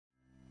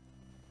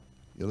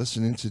You're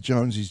listening to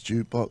Jonesy's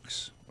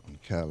Jukebox on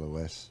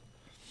KLOS.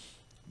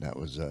 That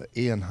was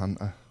Ian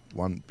Hunter,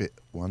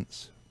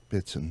 once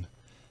bitten,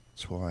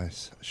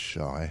 twice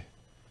shy.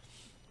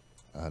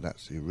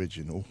 That's the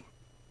original.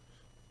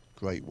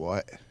 Great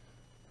White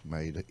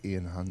made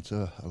Ian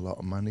Hunter a lot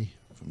of money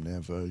from their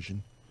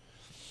version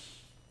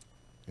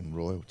in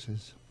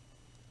royalties.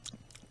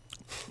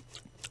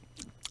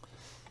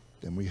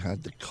 Then we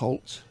had the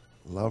Cult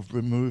Love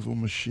Removal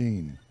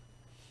Machine.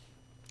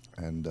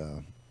 And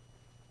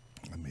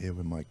I'm here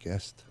with my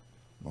guest,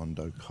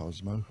 Mondo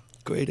Cozmo.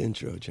 Great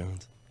intro,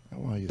 Jones.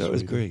 How are you? That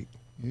was great.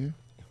 You?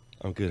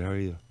 I'm good. How are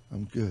you?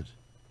 I'm good.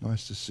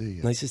 Nice to see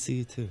you. Nice to see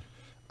you too.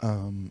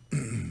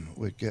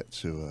 We'll get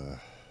to.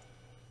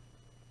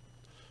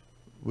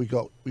 We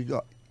got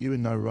you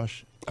in no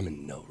rush. I'm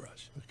in no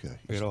rush. Okay.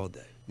 I got all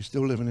day. You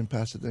still living in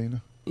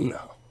Pasadena?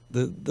 No,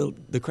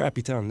 the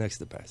crappy town next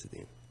to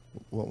Pasadena.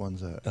 What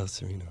one's that? El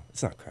Sereno.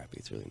 It's not crappy.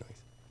 It's really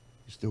nice.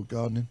 You still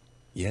gardening?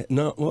 Yeah.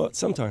 No. Well,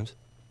 sometimes.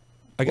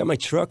 I got my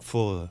truck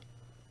full of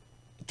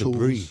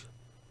debris. Tools.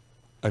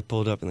 I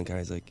pulled up and the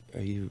guy's like,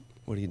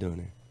 what are you doing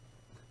here?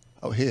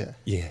 Oh, here.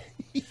 Yeah.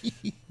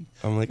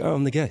 I'm like, oh,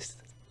 I'm the guest.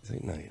 He's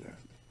like, no, you're not.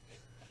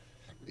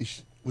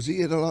 Was he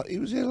here? He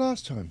was here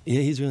last time.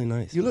 Yeah, he's really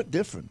nice. You look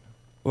different.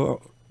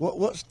 Well,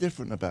 What's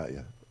different about you?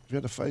 Have you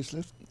had a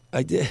facelift?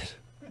 I did.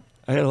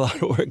 I had a lot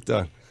of work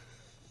done.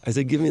 I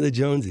said, give me the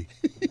Jonesy.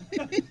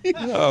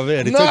 Oh,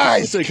 man.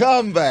 Nice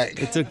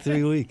comeback. It took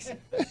 3 weeks.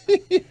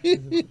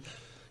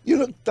 You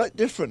look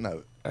different,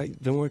 though. I've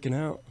been working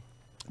out.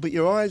 But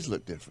your eyes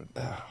look different.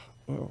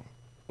 Well,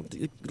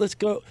 let's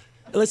go.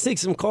 Let's take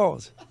some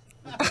calls.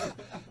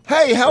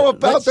 Hey, how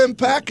about them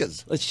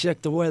Packers? Let's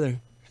check the weather.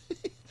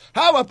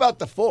 How about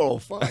the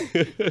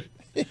 405?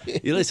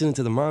 You're listening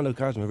to the Mondo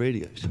Cozmo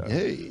radio show.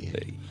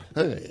 Hey.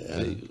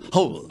 Hey.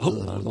 Hold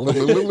on.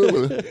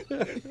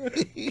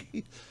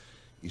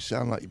 You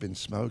sound like you've been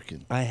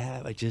smoking. I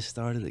have. I just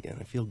started again.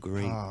 I feel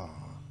great. Oh.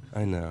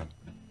 I know.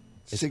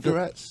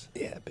 Cigarettes?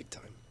 Yeah, big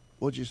time.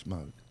 What'd you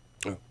smoke?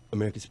 Oh,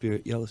 American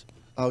Spirit Yellows.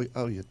 Oh,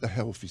 yeah, the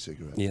healthy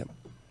cigarette. Yeah.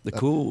 The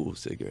cool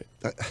cigarette.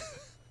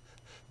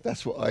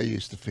 That's what I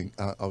used to think.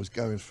 I was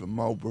going from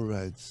Marlboro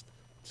Reds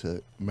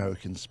to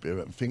American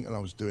Spirit and thinking I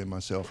was doing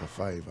myself a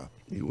favour.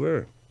 You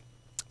were.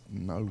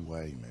 No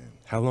way, man.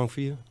 How long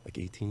for you? Like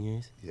 18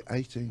 years? Yeah,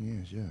 18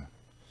 years, yeah.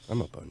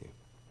 I'm up on you.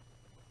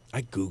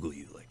 I Google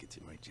you like it's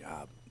my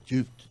job.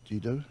 Do you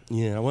do?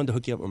 Yeah, I wanted to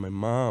hook you up with my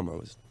mom. I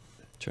was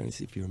trying to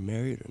see if you were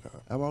married or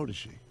not. How old is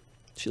she?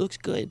 She looks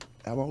good.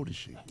 How old is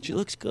she? She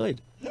looks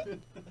good.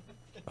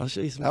 I'll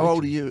show you some How pictures.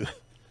 old are you?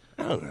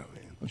 I don't know,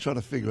 man. I'm trying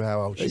to figure out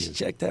how old she Let's is.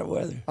 check that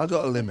weather. I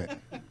got a limit.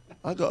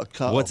 I got a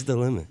cut. What's the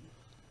limit?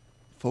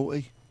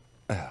 40?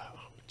 Oh,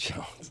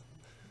 Jones.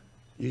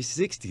 You're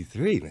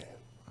 63, man.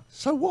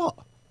 So what?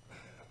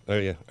 Oh,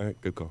 yeah. All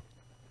right, good call.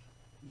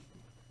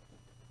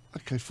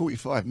 Okay,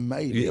 45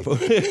 maybe. Yeah.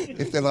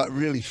 If they're like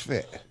really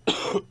fit.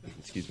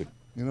 Excuse me.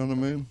 You know what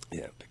I mean?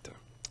 Yeah, big time.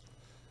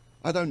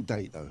 I don't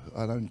date though.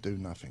 I don't do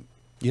nothing.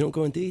 You don't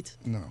go on dates?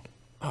 No.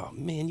 Oh,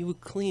 man, you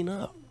would clean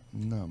up.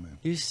 No, man.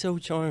 You're so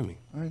charming.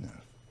 I know.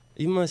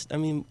 You must,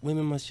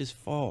 women must just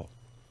fall.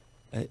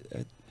 I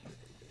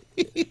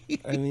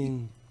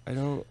mean,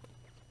 do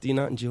you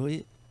not enjoy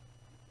it?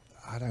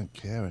 I don't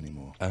care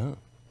anymore. Oh.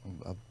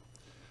 I've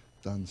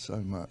done so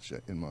much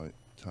in my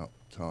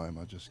time.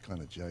 I just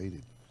kind of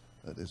jaded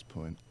at this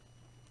point.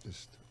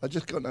 I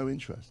just got no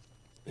interest.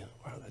 Yeah,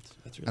 wow,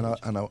 that's really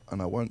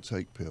And I won't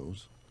take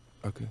pills.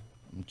 Okay.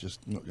 I'm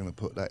just not going to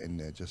put that in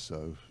there just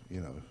so,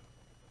 you know.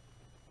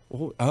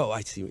 Oh,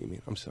 I see what you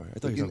mean. I'm sorry. I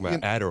thought you were talking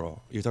about Adderall.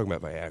 You're talking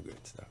about Viagra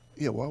and stuff.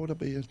 Yeah, why would I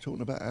be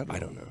talking about Adderall? I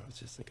don't know. I was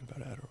just thinking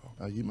about Adderall.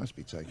 Oh, you must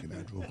be taking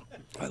Adderall.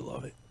 I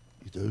love it.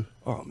 You do?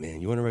 Oh, man,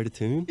 you want to write a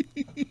tune?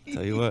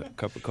 Tell you what,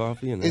 cup of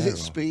coffee and Is it Adderall.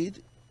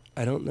 speed?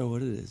 I don't know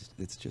what it is.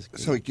 It's just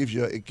good. So it gives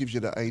you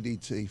the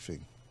ADT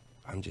thing.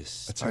 I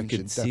Attention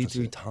could see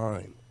through deficit.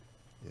 time.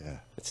 Yeah.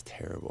 It's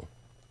terrible.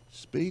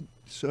 Speed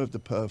served a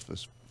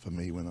purpose for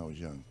me when I was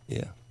young,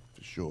 Yeah.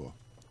 for sure.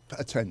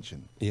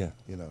 Attention, Yeah.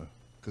 you know,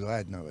 because I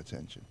had no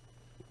attention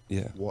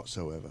Yeah.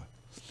 whatsoever.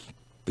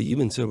 But you've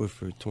been sober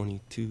for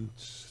 22.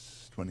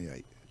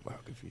 28. Wow,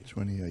 good for you.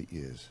 28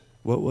 years.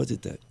 What was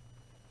it that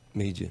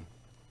made you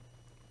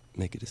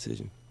make a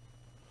decision?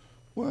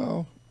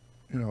 Well,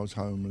 you know, I was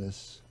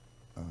homeless.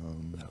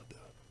 That'll do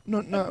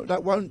it. No,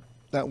 that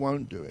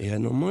won't do it. You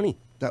had no money.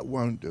 That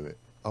won't do it.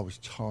 I was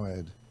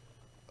tired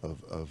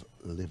of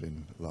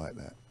living like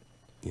that.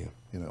 Yeah.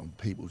 You know, on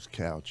people's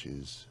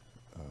couches.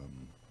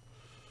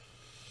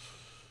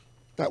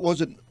 That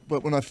wasn't.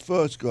 But when I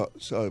first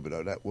got sober,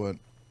 though,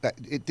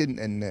 it didn't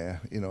end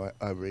there. You know,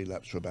 I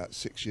relapsed for about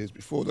 6 years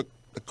before the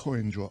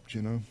coin dropped.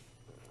 You know,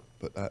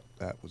 but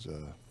that was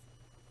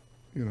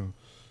you know,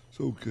 it's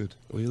all good.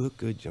 Well, you look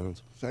good,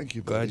 Jones. Thank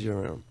you, Glad buddy. you're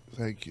around.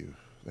 Thank you.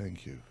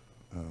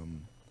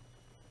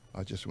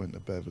 I just went to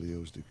Beverly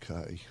Hills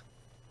Ducati.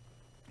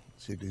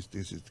 See, this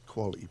is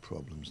quality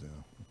problems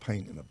now. I'm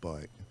painting a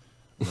bike,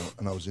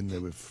 and I was in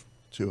there with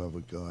 2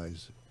 other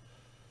guys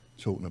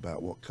talking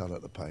about what colour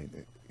to paint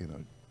it, you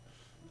know.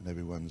 and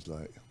everyone's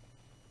like,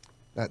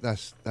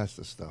 that's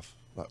the stuff.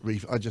 Like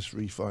I just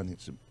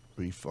refinancing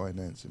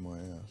my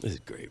house. This is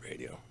great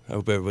radio. I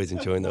hope everybody's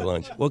enjoying their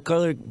lunch. What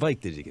color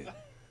bike did you get?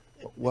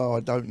 Well, I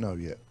don't know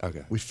yet.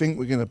 Okay. We think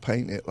we're going to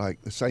paint it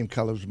like the same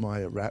colour as my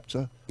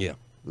Raptor. Yeah.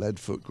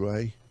 Leadfoot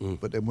grey. Mm.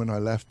 But then when I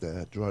left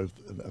there, I drove,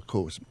 of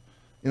course,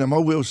 my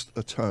wheels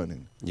are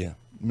turning. Yeah.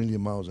 A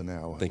million miles an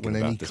hour. Thinking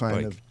when about any this kind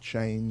bike. of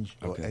change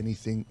or Okay.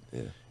 anything,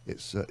 Yeah.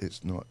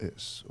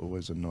 it's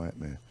always a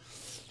nightmare.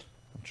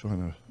 I'm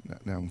trying to,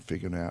 now I'm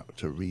figuring out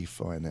to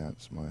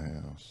refinance my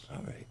house.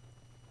 All right.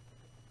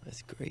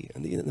 That's great.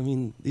 And I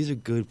mean, these are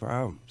good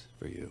problems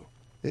for you.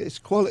 It's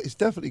quality. It's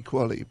definitely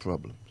quality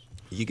problems.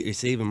 You're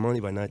saving money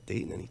by not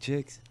dating any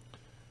chicks.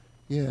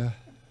 Yeah.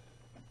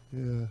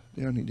 Yeah.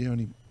 The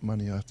only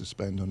money I have to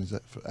spend on is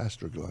that for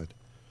Astroglide.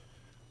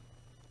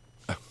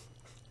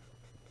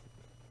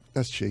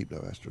 That's cheap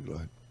though,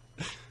 Astroglide.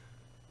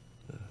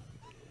 Do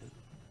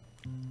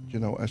you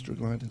know what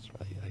Astroglide is?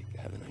 I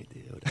have an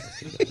idea what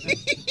that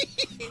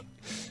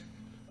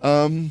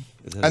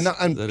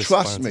is. And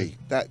trust me,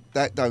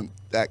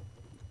 that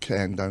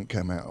can don't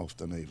come out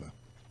often either.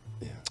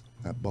 Yeah.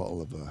 That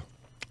bottle of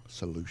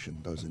solution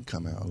doesn't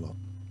come out a lot.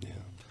 Yeah.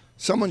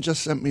 Someone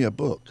just sent me a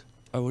book,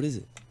 Oh, what is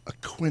it? a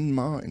Quinn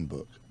Martin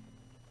book.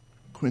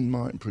 Quinn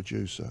Martin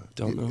producer.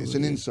 Don't know It's who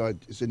an it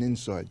is.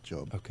 inside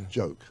job. Okay.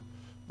 Joke.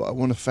 But I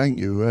want to thank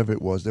you, whoever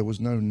it was. There was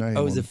no name.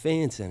 Oh, it was a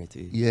fan sent it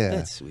to you. Yeah.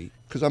 That's sweet.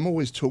 Because I'm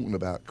always talking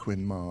about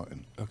Quinn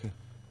Martin. Okay.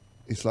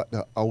 It's like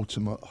the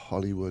ultimate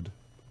Hollywood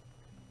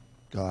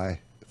guy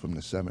from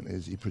the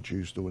 70s. He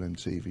produced all them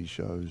TV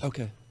shows.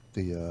 Okay.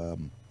 The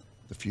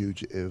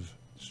Fugitive,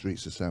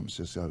 Streets of San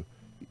Francisco.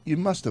 You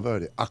must have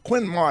heard it. A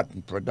Quinn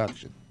Martin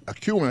production. A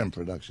QM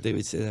production. They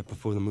would say that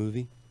before the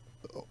movie?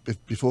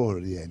 Before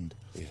the end.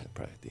 Yeah,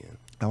 probably at the end.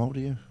 How old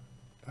are you?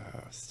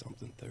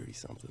 Something,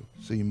 30-something.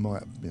 So you might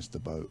have missed the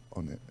boat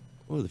on it.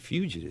 Oh, The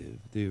Fugitive,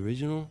 the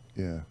original?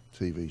 Yeah,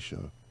 TV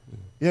show.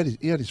 Yeah.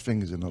 He had his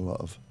fingers in a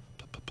lot of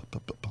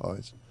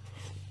pies.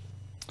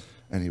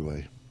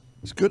 Anyway,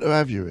 it's good to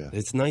have you here.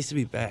 It's nice to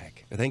be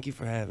back. Thank you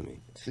for having me.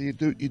 So you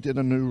did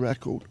a new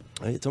record.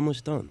 It's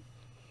almost done.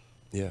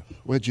 Yeah.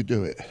 Where'd you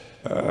do it?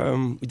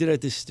 We did it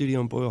at this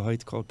studio in Boyle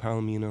Heights called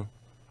Palomino.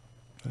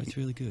 It's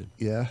really good.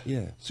 Yeah?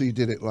 Yeah. So you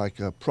did it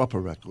like a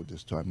proper record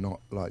this time,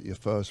 not like your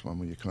first one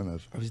where you kind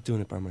of... I was doing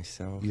it by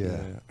myself.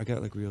 Yeah. I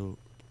got like real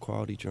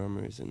quality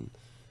drummers and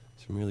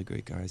some really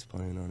great guys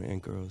playing on it,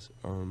 and girls.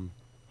 Do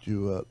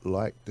you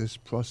like this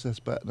process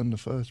better than the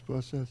first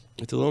process?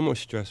 It's a little more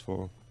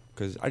stressful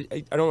because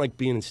I don't like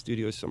being in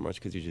studios so much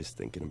because you're just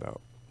thinking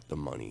about the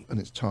money. And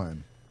it's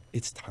time.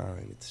 It's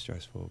time. It's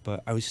stressful.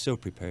 But I was so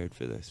prepared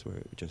for this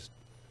where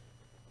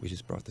we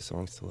just brought the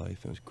songs to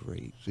life. It was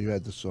great. So you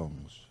had the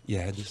songs. Yeah,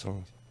 I had the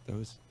songs.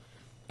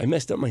 I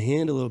messed up my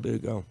hand a little bit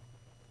ago.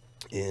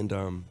 And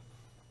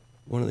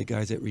one of the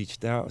guys that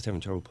reached out, I was having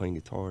trouble playing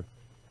guitar.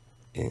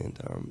 And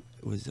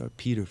it was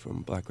Peter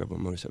from Black Rebel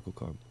Motorcycle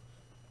Club.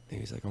 And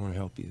he was like, I want to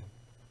help you.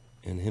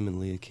 And him and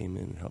Leah came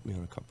in and helped me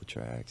on a couple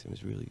tracks. It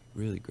was really,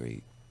 really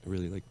great. I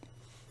really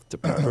it's a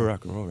proper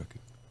rock and roll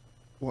record.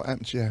 What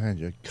happened to your hand?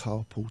 You had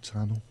carpal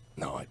tunnel?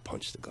 No, I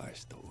punched the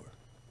glass door.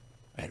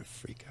 I had a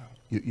freak out.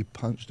 You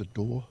punched the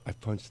door? I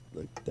punched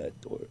like that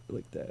door,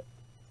 like that.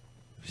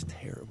 It was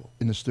terrible.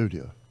 In the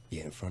studio?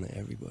 Yeah, in front of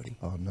everybody.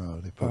 Oh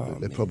no, Oh,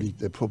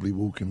 they're probably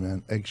walking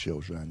around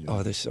eggshells around you.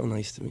 Oh, they're so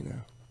nice to me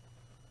now.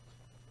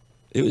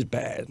 It was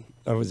bad.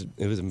 It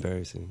was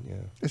embarrassing. Yeah.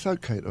 It's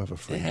okay to have a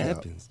freak It out.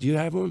 happens. Do you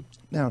have one?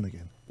 Now and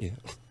again. Yeah.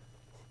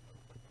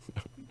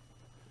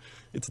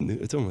 It's new.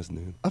 It's almost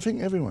new. I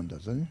think everyone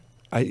does, don't you?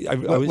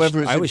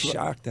 I was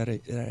shocked that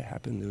it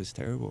happened. It was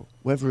terrible.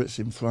 Whether it's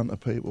in front of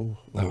people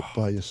or Oh.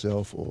 by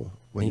yourself or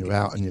when Thank you're you.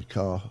 out in your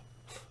car.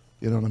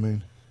 You know what I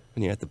mean?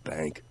 When you're at the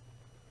bank.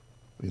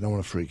 You don't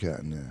want to freak out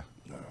in there.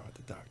 No, at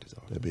the doctor's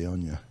office. They'll be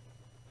on you.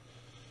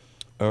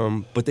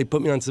 But they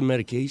put me on some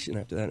medication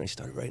after that, and I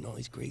started writing all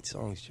these great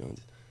songs,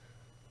 Jones.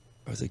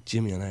 I was like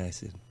Jimmy on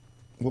acid.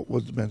 What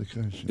was the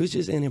medication? It was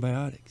just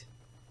antibiotics.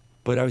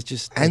 But I was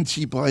just...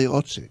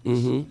 Antibiotics?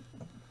 Mm-hmm.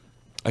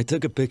 I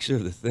took a picture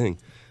of the thing.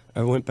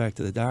 I went back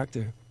to the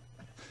doctor.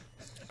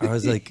 I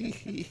was like,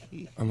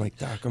 I'm like,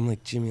 Doc, I'm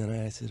like Jimmy on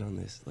acid on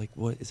this. Like,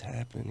 what is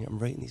happening? I'm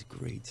writing these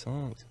great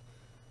songs.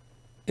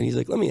 And he's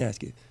like, let me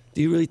ask you,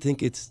 do you really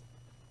think it's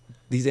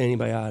these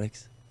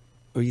antibiotics?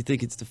 Or you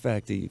think it's the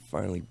fact that you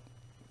finally,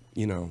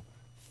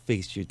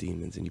 faced your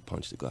demons and you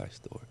punched the glass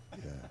door?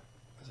 Yeah.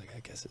 I was like, I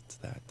guess it's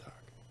that, Doc.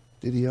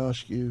 Did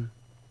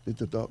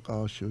the doc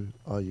ask you,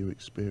 are you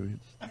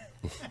experienced?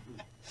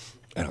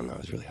 I don't know. I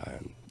was really high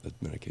on the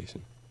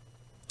medication.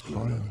 High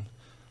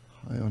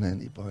on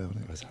antibiotics.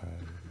 I was high.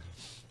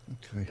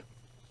 Okay.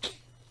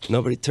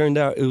 No, but it turned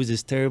out it was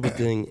this terrible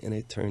thing, and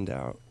it turned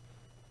out,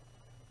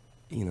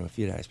 if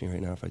you'd asked me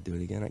right now if I'd do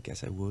it again, I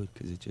guess I would,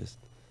 because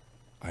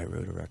I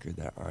wrote a record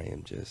that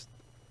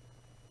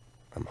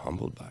I'm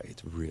humbled by.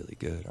 It's really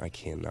good. I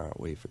cannot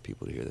wait for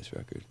people to hear this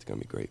record. It's going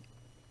to be great.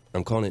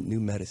 I'm calling it New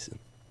Medicine.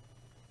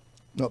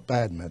 Not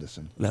bad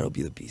medicine. That'll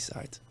be the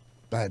B-sides.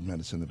 Bad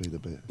medicine to be the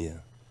bit. Yeah.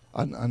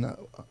 I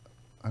know.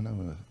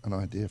 an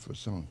idea for a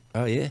song.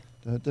 Oh, yeah?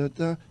 Da da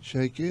da,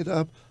 shake it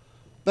up,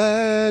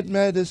 bad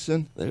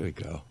medicine. There we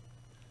go.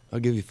 I'll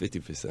give you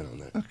 50% on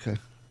that. Okay.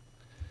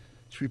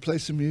 Should we play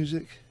some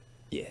music?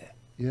 Yeah.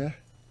 Yeah?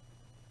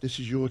 This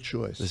is your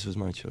choice. This was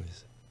my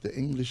choice. The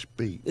English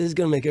beat. This is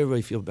going to make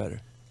everybody feel better.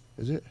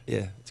 Is it?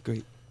 Yeah, it's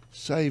great.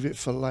 Save it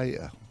for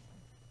later.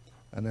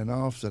 And then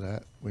after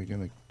that, we're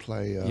going to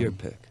play... Your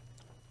pick.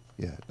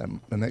 Yeah,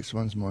 the next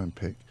one's mine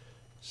pick.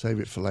 Save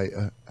it for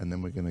later, and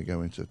then we're going to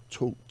go into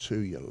Talk to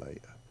You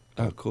Later.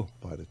 Oh, cool.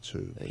 By the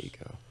Tubes. There you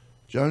go.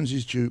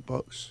 Jonesy's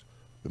Jukebox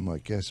with my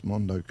guest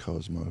Mondo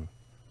Cozmo.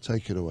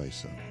 Take it away,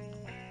 son.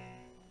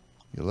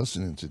 You're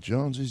listening to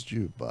Jonesy's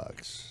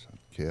Jukebox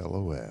at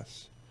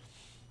KLOS.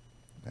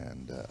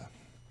 And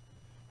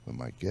with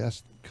my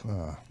guest,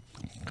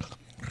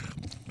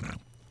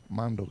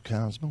 Mondo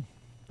Cozmo.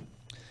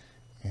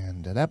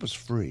 And that was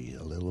Free,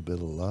 A Little Bit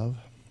of Love.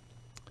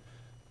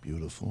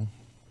 Beautiful.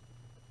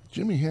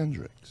 Jimi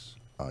Hendrix,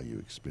 Are You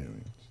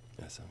Experienced?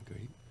 That sounds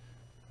great.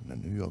 And the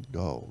New York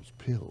Dolls,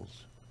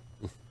 Pills,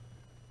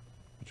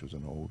 which was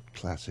an old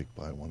classic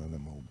by one of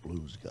them old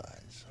blues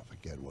guys. I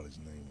forget what his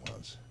name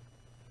was.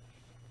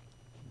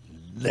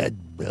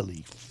 Lead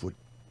Belly Foot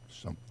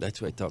something.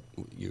 That's what I thought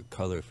your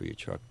color for your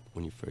truck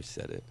when you first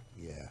said it.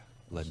 Yeah.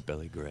 Lead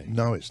belly gray.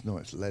 No, it's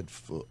not. It's Lead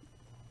Foot.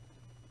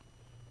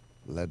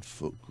 Lead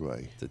Foot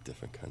Grey. It's a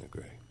different kind of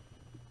gray.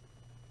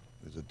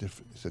 It's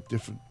a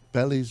different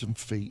bellies and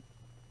feet,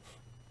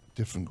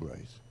 different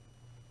greys.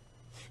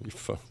 Your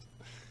phone.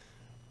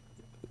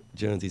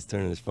 Jonesy's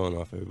turning his phone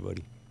off,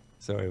 everybody.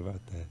 Sorry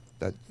about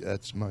that.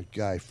 That's my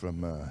guy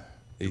from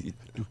Ducati.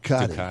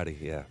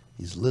 Ducati. Yeah.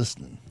 He's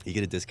listening. You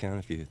get a discount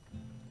if you...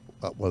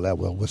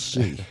 We'll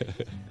see.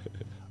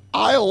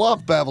 I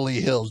love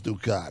Beverly Hills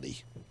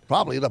Ducati.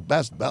 Probably the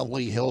best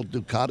Beverly Hills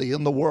Ducati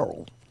in the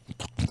world.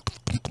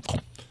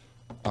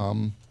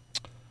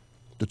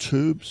 The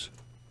Tubes,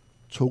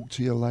 Talk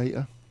to You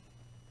Later,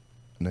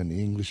 and then the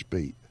English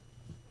beat,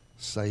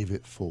 Save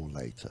It for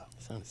Later.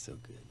 Sounded so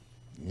good.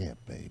 Yeah,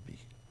 baby.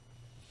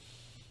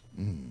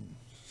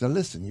 So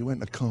listen, you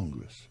went to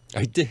Congress.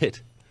 I did.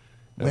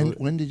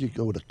 When did you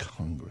go to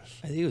Congress?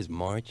 I think it was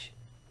March.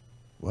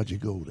 What'd you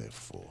go there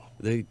for?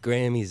 The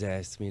Grammys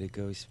asked me to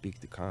go speak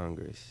to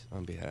Congress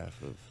on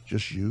behalf of...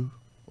 Just you,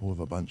 or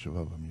with a bunch of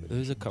other musicians? There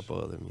was a couple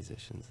other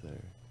musicians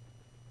there.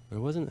 There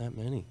wasn't that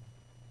many.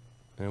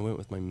 And I went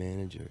with my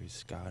manager. He's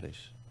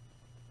Scottish.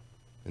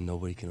 And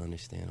nobody can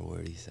understand a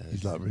word he says.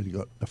 He's like really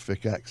got a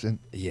thick accent?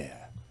 Yeah.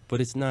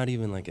 But it's not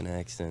even like an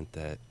accent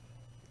that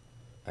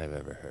I've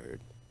ever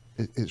heard.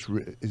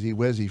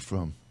 Where's he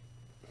from?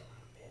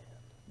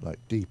 Like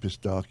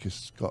deepest,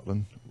 darkest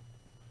Scotland?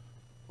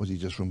 Was he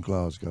just from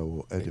Glasgow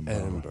or Edinburgh?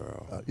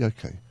 Edinburgh. Yeah,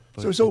 okay.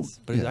 But so it's all.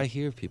 But yeah. I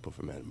hear people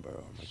from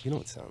Edinburgh. I'm like, you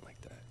don't sound like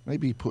that.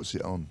 Maybe he puts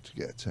it on to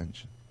get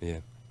attention.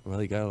 Yeah. Well,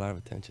 he got a lot of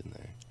attention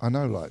there. I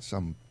know, like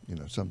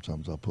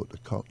sometimes I'll put the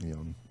Cockney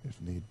on if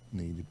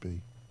needed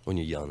be. When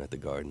you're yelling at the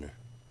gardener.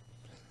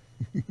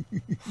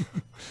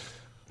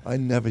 I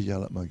never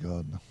yell at my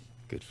gardener.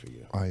 Good for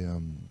you.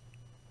 I'm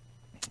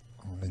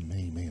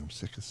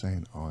sick of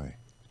saying I.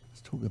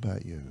 Let's talk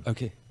about you.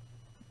 Okay.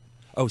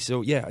 Oh,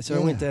 so yeah, I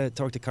went to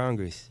talk to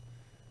Congress,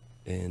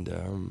 and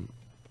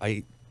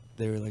they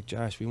were like,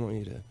 Josh, we want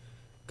you to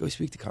go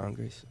speak to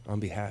Congress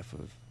on behalf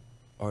of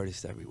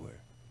artists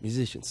everywhere,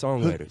 musicians,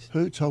 songwriters.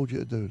 Who told you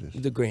to do this?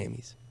 The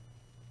Grammys.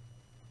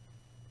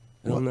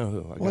 I don't know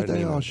who. Why'd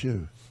they ask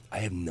you? I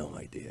have no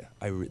idea.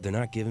 They're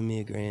not giving me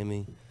a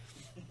Grammy.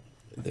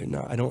 They're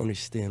not. I don't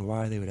understand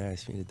why they would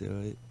ask me to do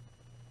it.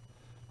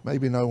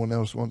 Maybe no one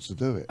else wants to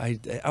do it.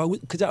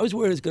 Because I was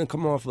worried it's going to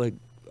come off like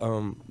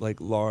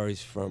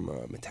Lars from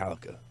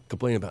Metallica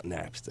complaining about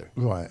Napster.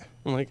 Right.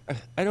 I'm like,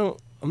 I'm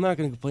not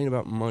going to complain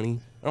about money.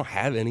 I don't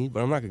have any,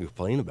 but I'm not going to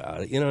complain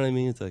about it. You know what I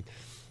mean? It's like,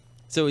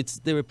 so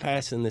they were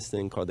passing this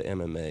thing called the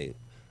MMA,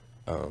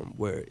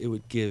 where it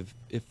would give,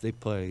 if they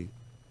play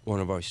one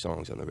of our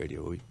songs on the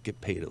radio, we get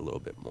paid a little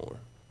bit more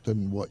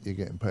than what you're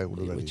getting paid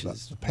already. Which like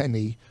is a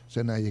penny,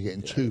 so now you're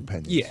getting 2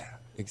 pennies. Yeah,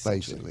 exactly.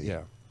 Basically.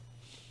 Yeah.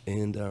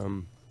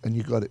 And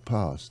you got it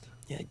passed.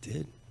 Yeah, I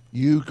did.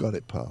 You got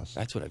it passed.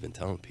 That's what I've been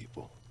telling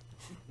people.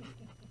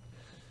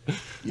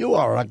 You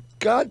are a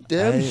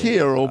goddamn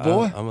hero,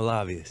 boy. I'm a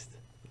lobbyist.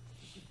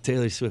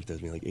 Taylor Swift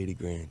owes me like 80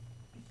 grand.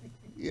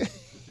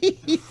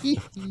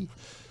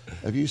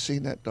 Have you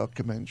seen that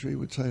documentary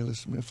with Taylor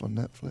Smith on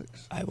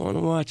Netflix? I want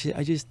to watch it.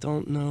 I just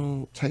don't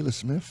know. Taylor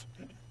Smith?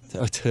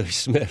 Oh, Taylor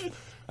Smith.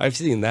 I've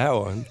seen that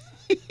one.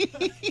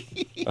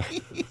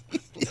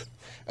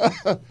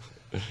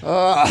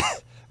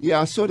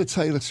 Yeah, I saw the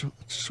Taylor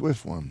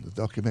Swift one, the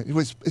documentary.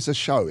 It's a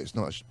show. It's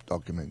not a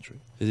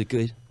documentary. Is it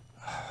good?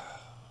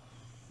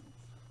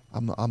 I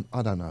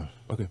don't know.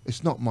 Okay.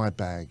 It's not my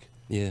bag.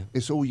 Yeah.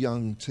 It's all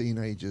young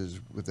teenagers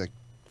with their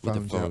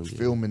phones out,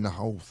 filming the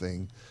whole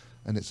thing,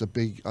 and it's a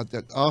big.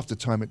 After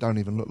time, it don't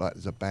even look like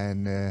there's a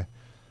band there.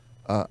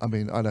 I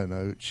mean, I don't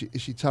know.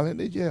 Is she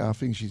talented? Yeah, I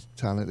think she's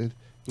talented.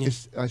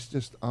 Yeah. It's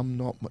just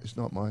it's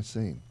not my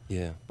scene.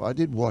 Yeah. But I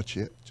did watch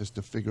it just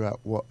to figure out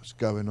what's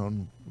going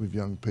on with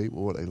young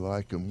people, what they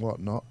like and what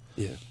not.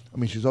 Yeah. I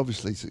mean, she's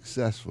obviously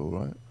successful,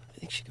 right? I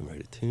think she can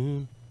write a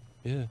tune.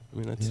 Yeah. I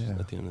mean, that's Yeah.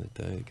 at the end of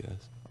the day, I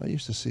guess. I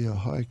used to see her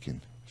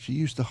hiking. She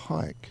used to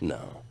hike.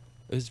 No.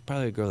 It was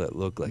probably a girl that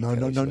looked like No,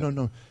 Kelly Schmidt.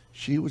 no.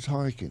 She was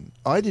hiking.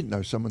 I didn't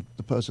know.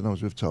 The person I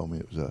was with told me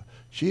it was her.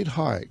 She'd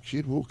hike.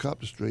 She'd walk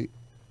up the street,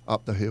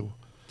 up the hill.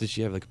 Did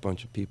she have like a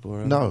bunch of people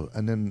around? No,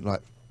 and then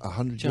like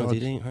 100 Jones, yards.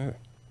 it ain't her.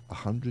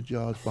 100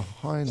 yards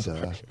behind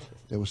her,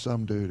 there was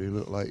some dude who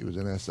looked like he was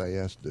an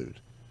SAS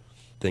dude.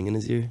 Thing in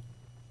his ear?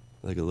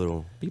 Like a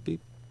little beep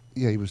beep?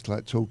 Yeah, he was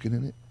like talking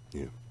in it.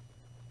 Yeah.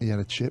 He had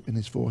a chip in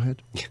his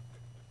forehead.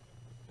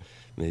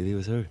 Maybe it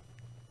was her.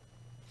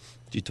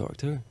 Did you talk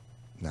to her?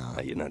 No.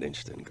 Oh, you're not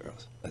interested in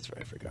girls. That's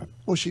right, I forgot.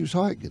 Well, she was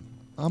hiking.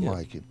 I'm Yeah.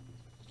 hiking.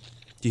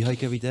 Do you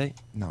hike every day?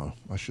 No,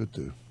 I should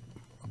do.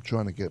 I'm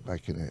trying to get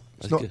back in it.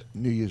 It's That's not good.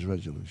 New Year's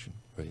resolution.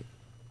 Right.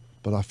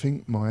 But I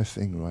think my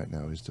thing right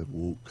now is to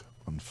walk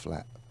on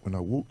flat. When I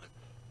walk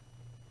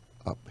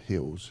up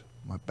hills,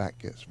 my back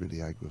gets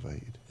really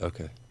aggravated,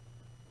 Okay.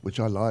 which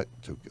I like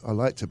to. I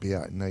like to be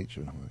out in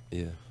nature and hike.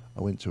 Yeah.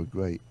 I went to a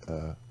great.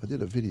 I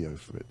did a video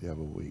for it the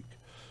other week,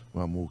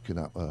 where I'm walking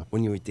up,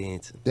 When you were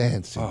dancing.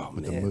 dancing Oh,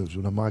 with the man. moves,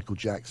 with the Michael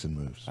Jackson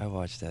moves. I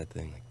watched that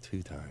thing like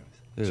 2 times.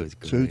 It was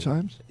great. 2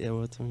 times? Yeah,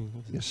 well, I mean,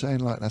 it You're was- saying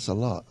like that's a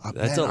lot.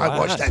 That's Man, a I lot.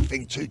 watched that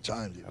thing 2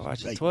 times. I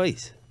watched great. it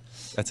twice.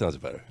 That sounds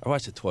better. I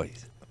watched it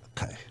twice.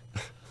 Okay.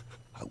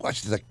 I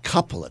watched it a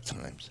couple of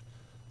times.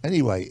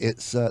 Anyway,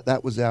 it's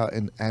that was out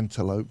in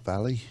Antelope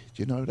Valley.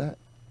 Do you know that?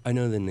 I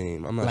know the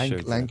name. I'm not sure.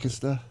 exactly.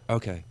 Lancaster.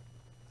 Okay.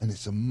 And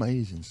it's an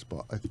amazing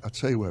spot. I'll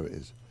tell you where it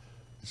is.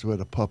 It's where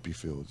the poppy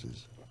fields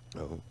is.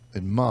 Oh.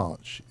 In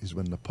March is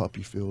when the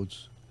poppy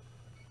fields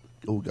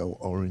all go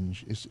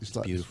orange. It's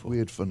like this beautiful.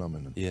 weird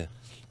phenomenon. Yeah.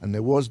 And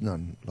there was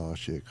none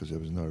last year because there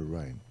was no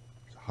rain.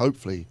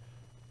 Hopefully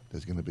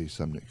there's going to be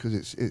something, because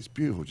it's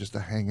beautiful just to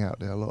hang out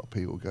there. A lot of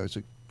people go. It's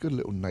a good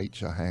little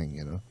nature hang,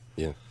 you know.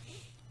 Yeah.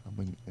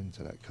 I'm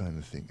into that kind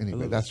of thing. Anyway,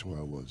 love that's where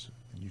I was.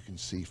 And you can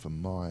see for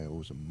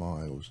miles and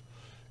miles.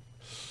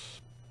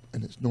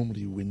 And it's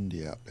normally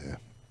windy out there.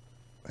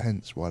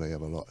 Hence why they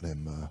have a lot of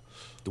them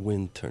The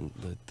wind turned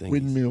the thing.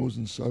 windmills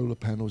and solar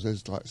panels.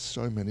 There's like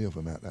so many of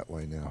them out that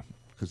way now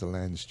because the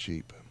land's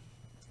cheap.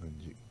 And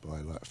you can buy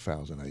like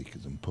 1,000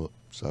 acres and put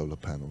solar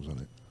panels on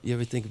it. You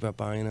ever think about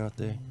buying out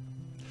there?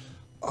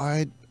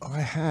 I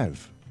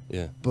have,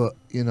 Yeah. but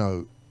you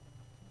know,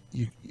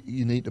 you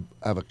need to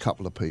have a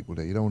couple of people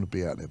there. You don't want to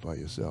be out there by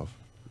yourself.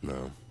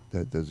 No.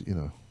 There's you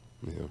know,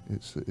 Yeah.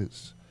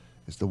 it's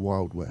the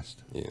Wild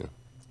West Yeah.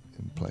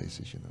 in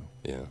places. You know.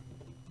 Yeah.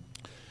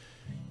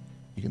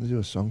 You gonna do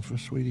a song for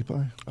us, Sweetie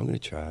Pie? I'm gonna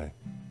try.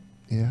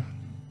 Yeah.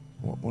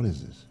 What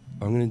is this?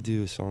 I'm gonna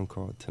do a song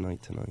called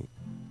Tonight Tonight,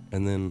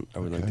 and then I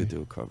would like to Okay.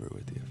 do a cover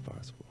with you if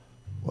possible.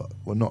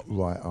 Well, not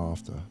right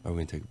after. Are we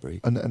gonna take a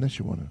break? Unless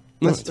you want to.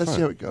 No, Let's it's see fine.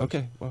 how it goes.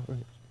 Okay. Well,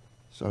 right.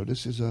 So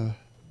this is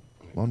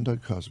Mondo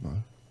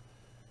Cozmo.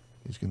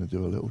 He's going to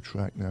do a little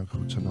track now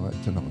called Tonight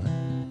Tonight.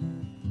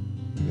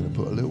 We're going to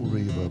put a little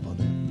reverb on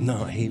it.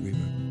 No, I hate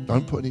reverb.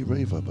 Don't put any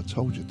reverb. I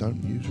told you,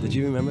 don't use reverb. Did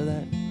you remember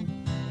that?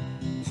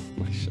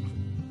 My show.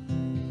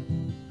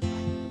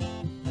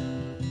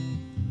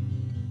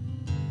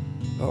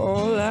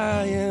 All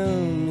I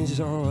am is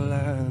all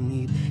I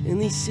need. In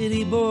these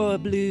city boy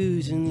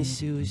blues and these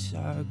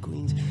suicide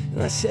queens.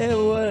 And I said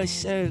what I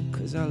said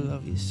cause I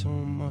love you so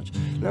much.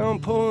 Now I'm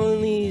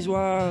pulling these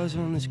wires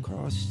on this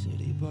cross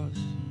city bus.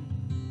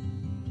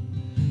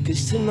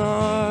 Cause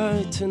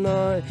tonight,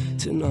 tonight,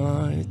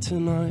 tonight,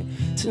 tonight,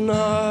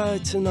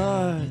 tonight,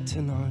 tonight,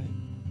 tonight,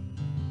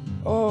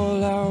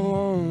 all I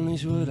want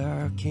is what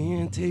I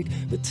can't take.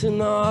 But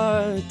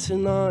tonight,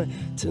 tonight,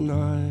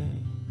 tonight,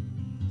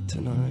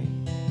 tonight,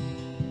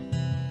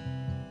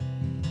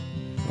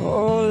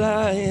 all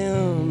I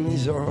am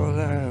is all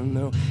I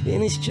know.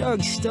 And it's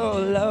drugstore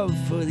love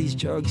for these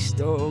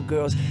drugstore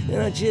girls.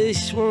 And I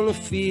just wanna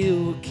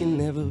feel what can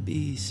never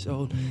be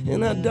sold.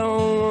 And I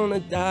don't wanna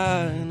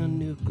die in a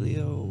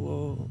nuclear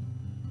war.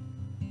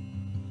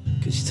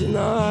 Cause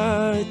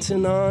tonight,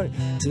 tonight,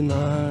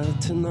 tonight,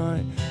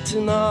 tonight,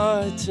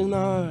 tonight,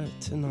 tonight,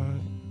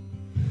 tonight,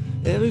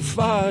 every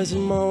fire's a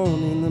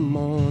moan in the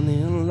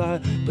morning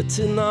light. But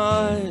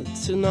tonight,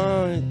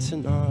 tonight,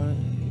 tonight,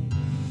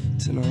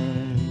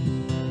 tonight,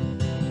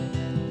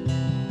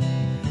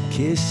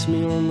 kiss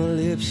me on the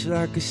lips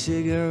like a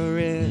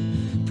cigarette.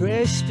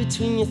 Press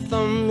between your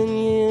thumb and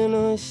your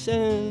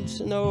innocence.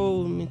 And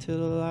hold me to the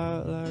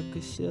light like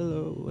a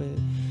silhouette.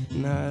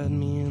 And hide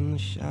me in the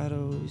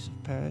shadows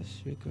of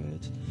past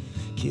regrets.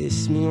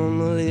 Kiss me on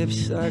the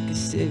lips like a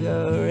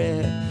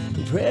cigarette.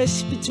 And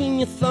press between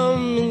your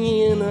thumb and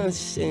your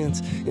innocence.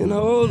 And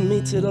hold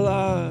me to the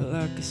light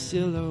like a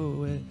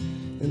silhouette.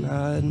 And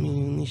hide me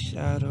in the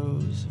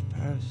shadows of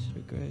past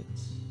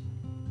regrets.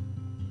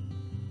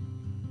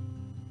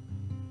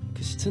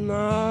 Cause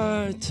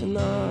tonight,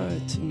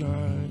 tonight,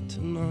 tonight,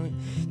 tonight,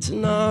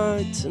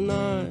 tonight,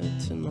 tonight,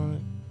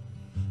 tonight,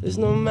 There's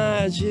no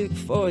magic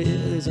for you,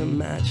 there's a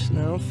match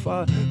now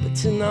far. But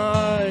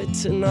tonight,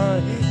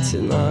 tonight,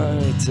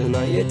 tonight,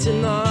 tonight, yeah,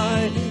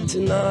 tonight,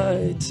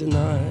 tonight,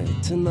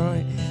 tonight,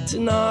 tonight,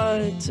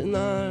 tonight,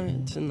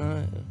 tonight,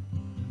 tonight.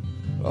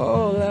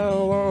 All I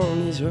want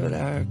is what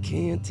I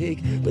can't take.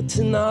 But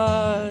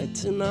tonight,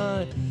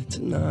 tonight,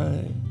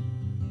 tonight,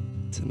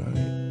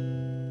 tonight.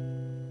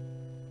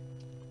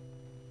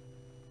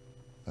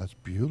 That's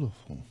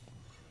beautiful.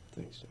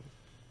 Thanks, Jim.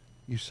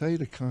 You say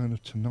the kind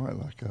of tonight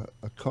like a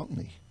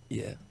Cockney.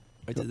 Yeah,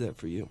 I did that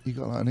for you. You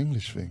got like an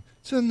English thing.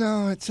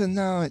 Tonight,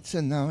 tonight,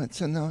 tonight,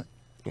 tonight.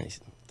 Nice,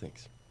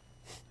 thanks.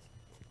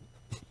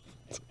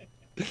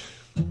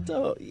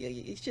 So, yeah,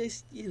 it's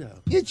just, you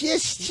know. You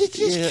just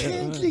Yeah,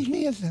 can't leave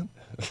me alone.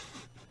 Do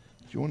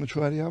you want to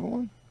try the other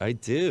one? I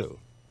do.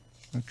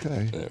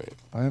 Okay. All right.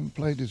 I haven't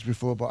played this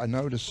before, but I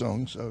know the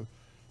song, so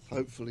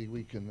hopefully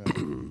we can.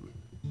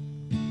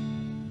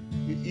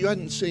 You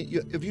hadn't seen?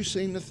 Have you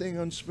seen the thing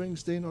on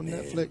Springsteen on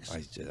Netflix?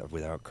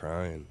 Without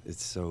crying,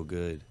 it's so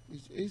good.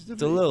 It's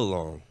a little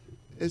long.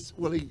 It's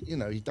well,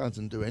 he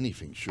doesn't do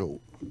anything short.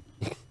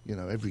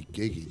 Every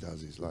gig he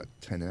does is like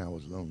 10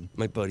 hours long.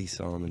 My buddy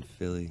saw him in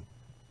Philly.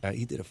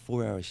 He did a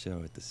 4-hour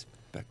show at the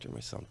Spectrum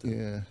or something.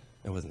 Yeah.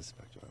 It wasn't the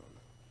Spectrum, I don't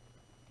know.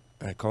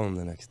 And I called him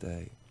the next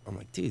day. I'm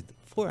like, dude,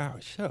 4-hour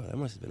show. That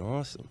must have been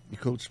awesome. You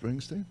called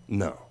Springsteen?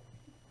 No.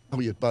 Oh,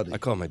 your buddy. I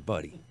called my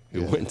buddy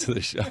who Yeah. went to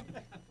the show.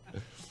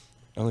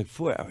 I'm like,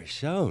 4-hour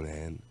show,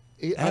 man.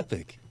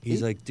 Epic.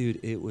 He's like, dude,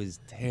 it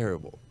was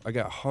terrible. I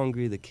got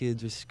hungry. The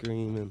kids were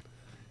screaming.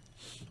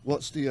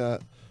 What's the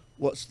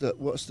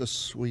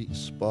sweet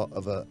spot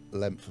of a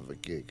length of a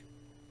gig?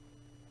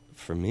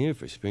 For me or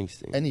for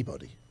Springsteen?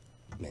 Anybody.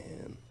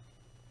 Man.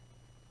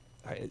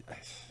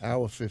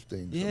 Hour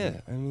 15.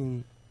 Yeah, I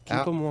mean,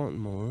 keep them wanting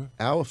more.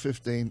 Hour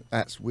 15,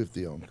 that's with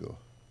the encore.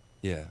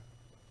 Yeah.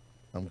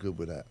 I'm good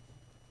with that.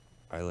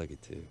 I like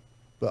it too.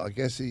 But I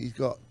guess he's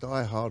got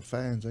die-hard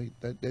fans.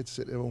 They'd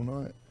sit there all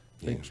night.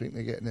 Think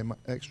they're getting their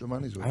extra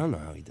money's worth. I don't know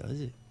how he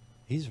does it.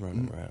 He's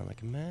running around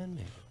like a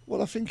madman.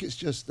 Well, I think it's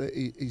just that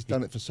he's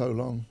done it for so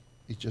long.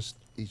 He's just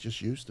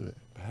used to it.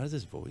 But how does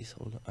his voice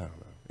hold up? I don't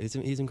know.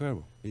 He's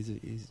incredible. I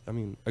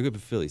mean, I grew up in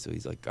Philly, so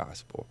he's like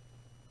gospel.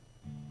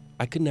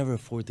 I could never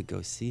afford to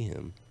go see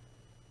him,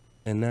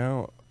 and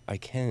now I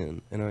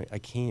can, and I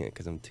can't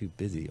because I'm too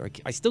busy.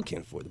 I still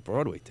can't afford the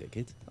Broadway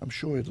tickets. I'm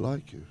sure he'd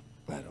like you.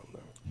 I don't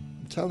know.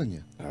 I'm telling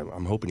you.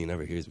 I'm hoping he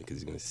never hears me because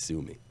he's going to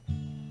sue me.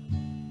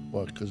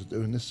 What, because of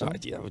doing this song?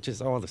 Yeah,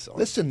 just all the songs.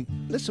 Listen,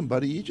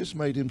 buddy, you just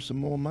made him some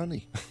more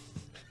money.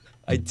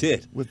 I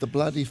did. With the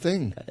bloody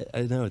thing.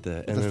 I know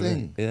the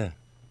thing. Yeah.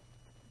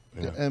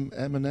 The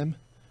M&M.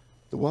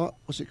 The what?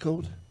 What's it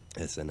called?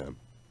 S&M.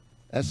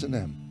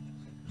 S&M.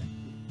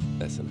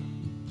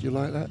 S&M. Do you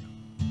like that?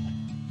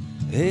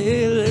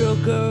 Hey, little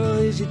girl,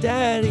 is your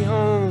daddy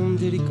home?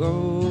 Did he go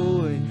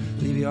away?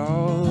 Leave you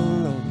all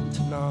alone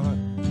tonight?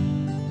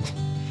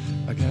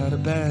 I got a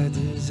bad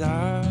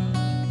desire.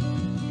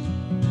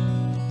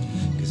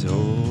 'Cause I'm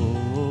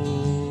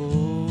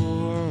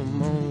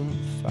on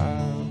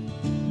fire.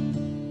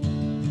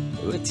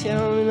 Well,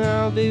 tell me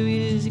now,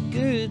 baby, is it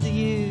good to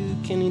you?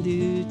 Can he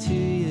do to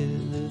you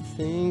the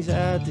things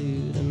I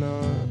do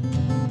tonight?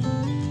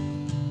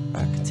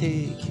 I could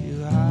take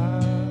you high.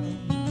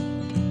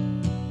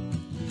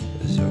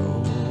 So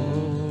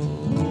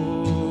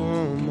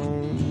I'm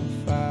on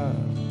fire.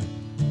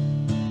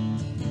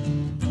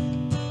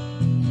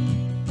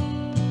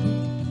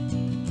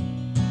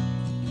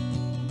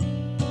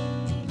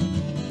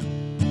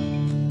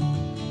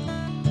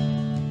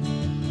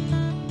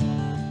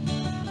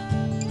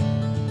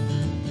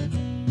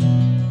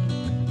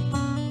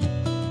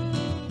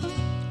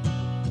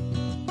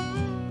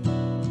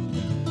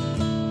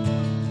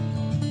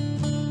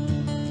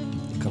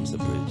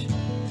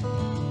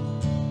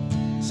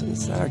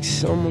 It's like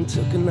someone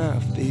took a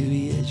knife,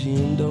 baby, edgy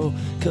and dull,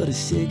 cut a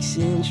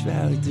 6-inch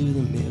valley through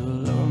the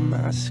middle of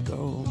my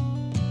skull.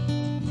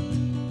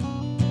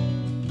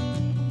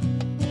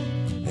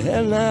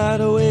 At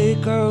night I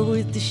wake up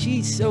with the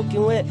sheets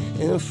soaking wet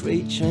and a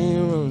freight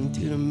train running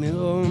through the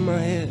middle of my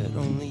head.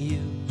 Only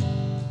you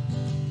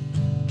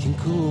can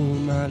cool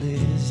my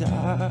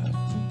desire.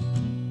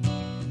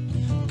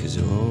 'Cause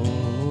I'm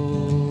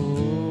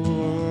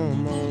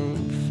on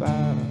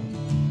fire.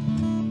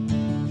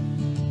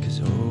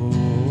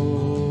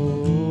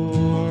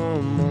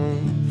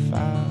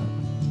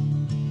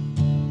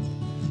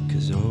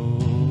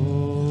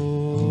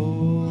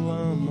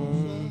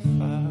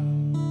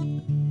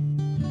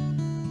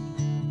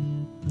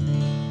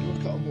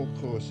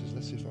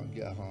 Let's see if I can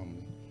get a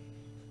harmony.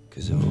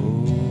 'Cause I'm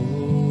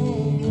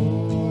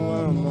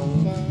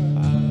on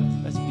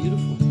fire. That's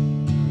beautiful.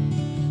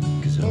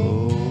 'Cause I'm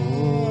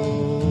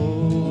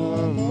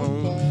on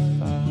fire.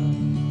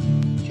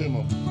 2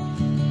 more.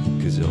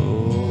 'Cause I'm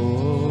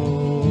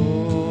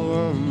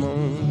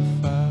on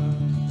fire.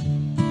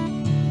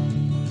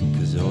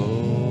 'Cause I'm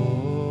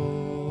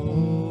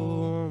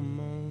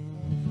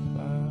on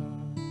fire.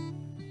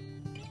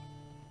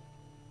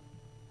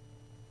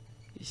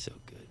 You're so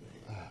good, man.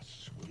 Ah,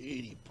 sweet.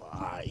 Cutie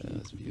pie.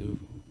 That's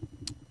beautiful.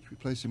 Should we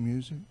play some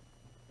music?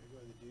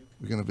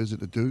 We're going to visit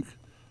the Duke.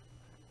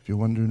 If you're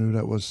wondering who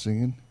that was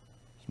singing,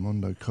 it's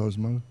Mondo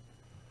Cozmo.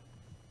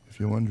 If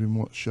you're wondering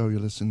what show you're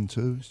listening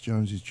to, it's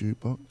Jonesy's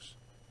Jukebox.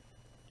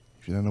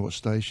 If you don't know what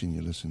station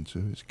you listen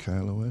to, it's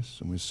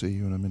KLOS, and we'll see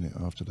you in a minute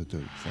after the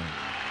Duke. Thanks.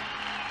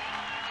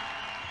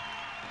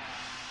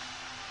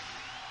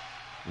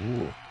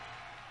 Ooh,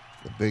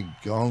 the big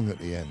gong at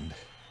the end.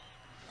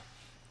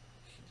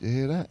 Did you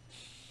hear that?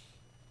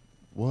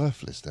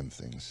 Worthless, them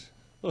things.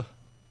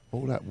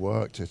 All that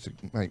work just to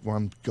make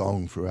one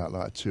gong throughout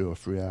like a 2 or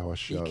 3 hour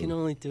show. You can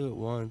only do it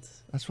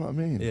once. That's what I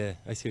mean. Yeah,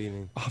 I see what you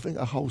mean. I think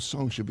a whole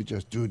song should be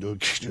just do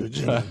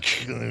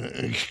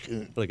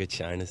Like a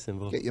China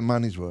cymbal. Get your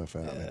money's worth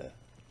out of it.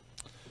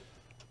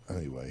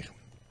 Anyway,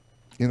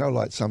 you know,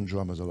 like some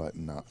drummers are like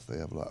nuts. They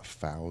have like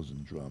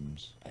 1,000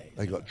 drums.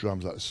 They got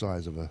drums like the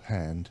size of a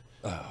hand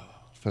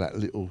for that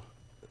little.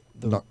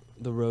 The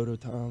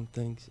rototom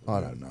things.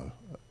 I don't know.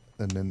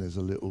 And then there's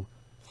a little.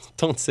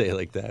 Don't say it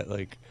like that.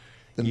 Like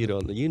you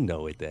don't. You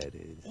know what that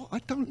is. Well, I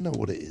don't know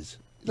what it is.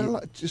 They're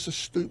like just a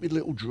stupid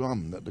little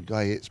drum that the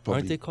guy hits. Probably.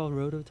 Aren't they called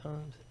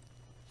rototoms?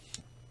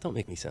 Don't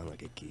make me sound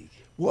like a geek.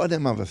 What are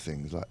them other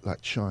things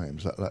like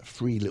chimes, like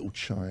 3 little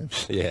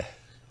chimes? Yeah.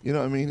 You know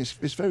what I mean? It's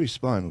very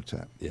Spinal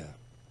Tap. Yeah.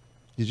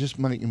 You're just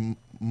making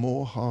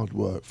more hard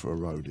work for a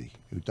roadie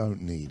who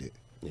don't need it.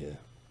 Yeah.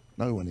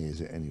 No one hears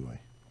it anyway.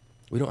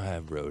 We don't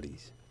have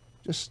roadies.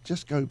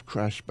 Just go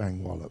crash,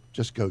 bang, wallop.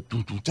 Just go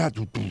for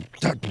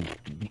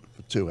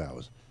 2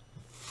 hours.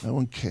 No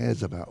one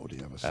cares about all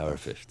the other stuff. Hour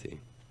 15.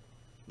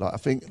 Like I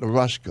think the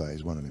Rush guy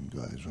is one of them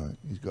guys, right?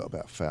 He's got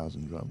about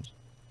 1,000 drums.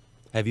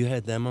 Have you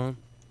had them on?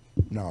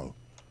 No.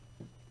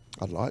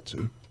 I'd like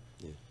to.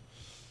 Yeah.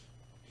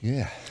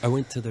 Yeah. I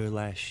went to their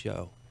last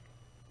show.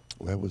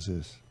 Where was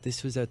this?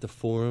 This was at the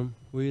Forum.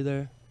 Were you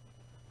there?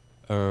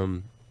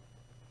 And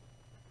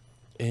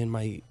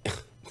my...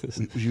 Was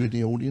you in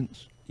the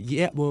audience?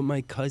 Yeah, well,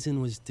 my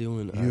cousin was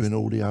doing... You and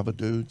all the other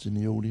dudes in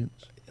the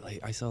audience? Like,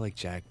 I saw, like,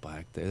 Jack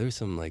Black there. There were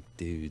some, like,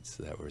 dudes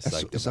that were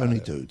psyched It's about only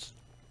it. dudes.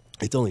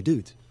 It's only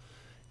dudes.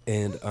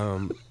 And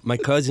my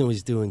cousin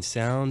was doing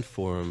sound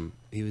for him.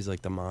 He was,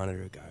 like, the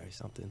monitor guy or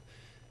something.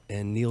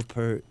 And Neil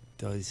Peart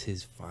does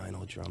his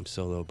final drum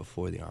solo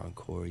before the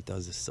encore. He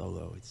does a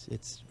solo.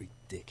 It's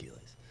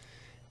ridiculous.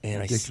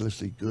 And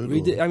Ridiculously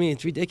good? I mean,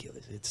 it's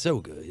ridiculous. It's so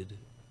good.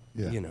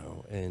 Yeah. You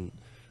know, and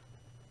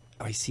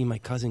I see my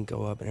cousin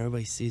go up, and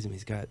everybody sees him.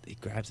 He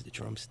grabs the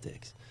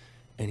drumsticks,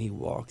 and he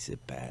walks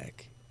it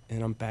back.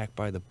 And I'm back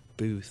by the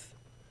booth,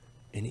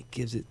 and he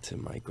gives it to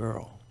my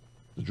girl.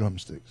 The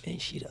drumsticks.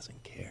 And she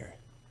doesn't care.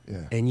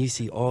 Yeah. And you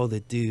see all the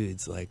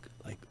dudes like,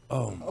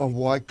 oh. Oh,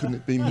 why couldn't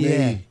it be me?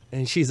 Yeah.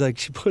 And she's like,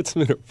 she puts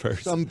them in her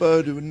purse. Some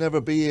bird who would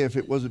never be here if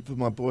it wasn't for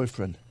my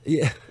boyfriend.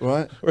 Yeah.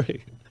 Right?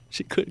 Right.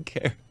 She couldn't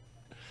care.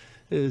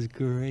 It was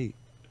great.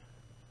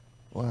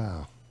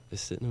 Wow.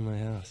 Just sitting in my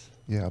house.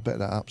 Yeah, I bet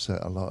that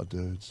upset a lot of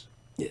dudes.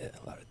 Yeah,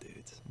 a lot of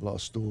dudes. A lot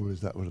of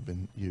stories that would have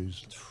been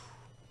used.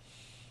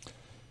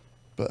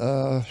 But,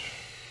 I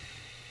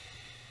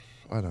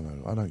don't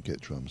know. I don't get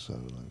drum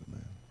solos,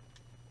 man.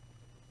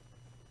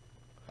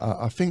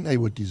 I think they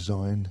were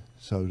designed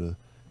so the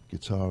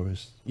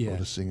guitarist or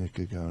the singer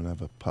could go and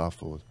have a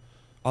puff or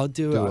I'll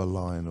do a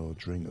line or a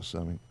drink or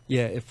something.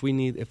 Yeah, if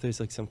there's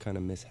like some kind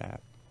of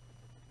mishap.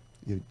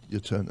 You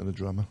turn to the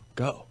drummer.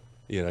 Go.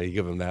 You know, you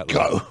give him that.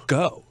 Go.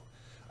 Go.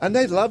 And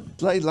they love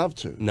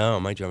to. No,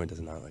 my drummer does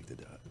not like to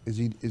do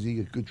it. Is he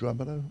a good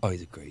drummer though? Oh,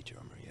 he's a great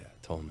drummer, yeah,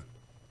 Tolman.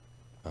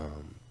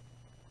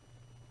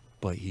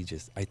 But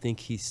I think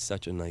he's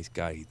such a nice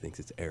guy, he thinks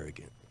it's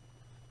arrogant.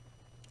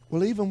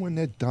 Well, even when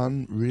they're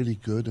done really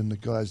good and the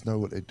guys know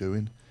what they're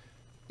doing,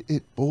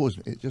 it bores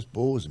me. It just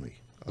bores me.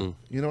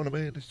 You know what I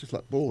mean? It's just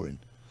like boring.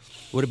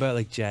 What about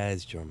like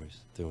jazz drummers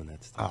doing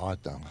that stuff? Oh, I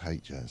don't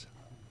hate jazz.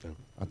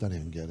 I don't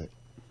even get it.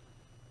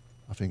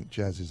 I think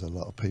jazz is a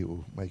lot of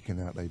people making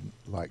out they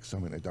like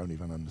something they don't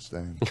even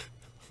understand.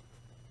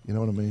 You know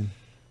what I mean?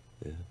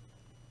 Yeah.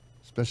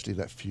 Especially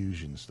that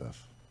fusion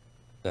stuff.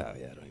 Oh, yeah, I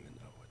don't even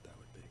know what that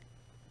would be.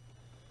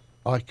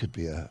 I could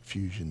be a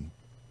fusion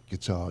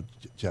guitar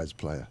jazz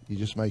player. You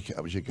just make it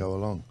up as you go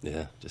along.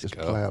 Yeah, just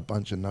go. Play a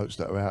bunch of notes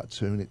that are out of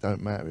tune. It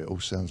don't matter. It all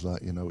sounds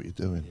like you know what you're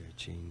doing. You're a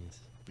genius.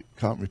 But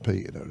can't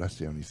repeat it though. That's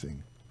the only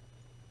thing.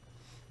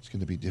 It's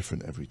going to be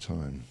different every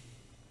time.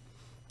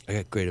 I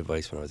got great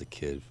advice when I was a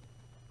kid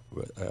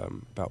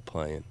about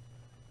playing.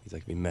 He's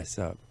like, if you mess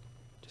up,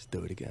 just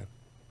do it again.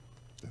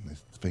 Then they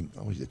think,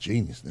 oh, he's a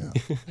genius now.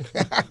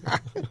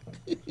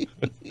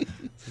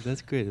 So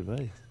that's great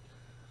advice.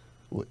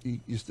 Well,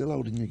 you're still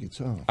holding your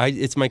guitar.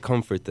 It's my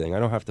comfort thing. I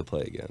don't have to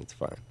play again. It's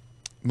fine.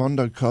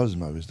 Mondo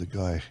Cozmo is the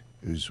guy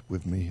who's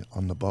with me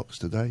on the box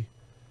today.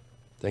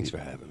 Thanks for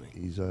having me.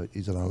 He's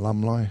an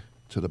alumni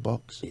to the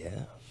box.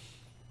 Yeah.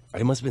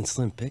 It must have been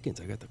slim pickings.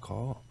 I got the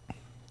call.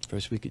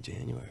 First week of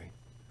January.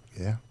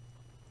 Yeah.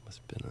 Must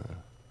have been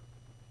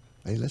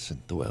Hey,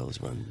 listen. the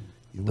wells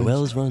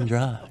run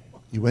dry.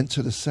 You went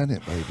to the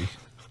Senate, baby.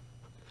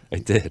 I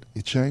did.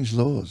 You changed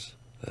laws.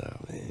 Oh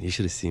man, you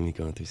should have seen me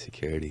going through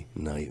security.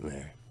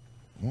 Nightmare.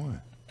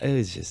 Why? It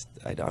was just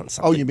I don't.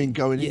 Oh, you mean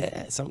going in?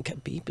 Yeah, something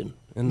kept beeping.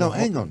 And No,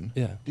 hang on.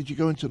 Yeah. Did you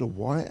go into the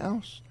White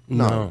House?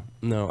 No.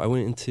 I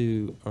went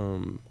into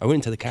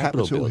the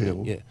Capitol building.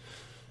 Hill. Yeah.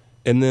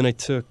 And then I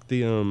took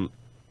the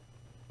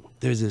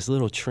there's this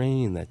little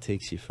train that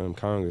takes you from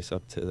Congress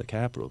up to the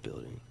Capitol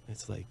building.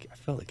 It's like I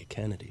felt like a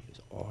Kennedy. It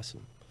was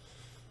awesome.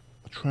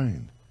 A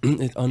train.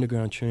 It's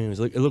underground train. It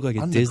looked like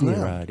a Disney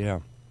Underground? ride. Yeah.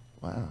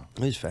 Wow.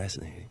 It was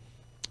fascinating.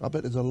 I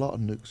bet there's a lot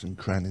of nooks and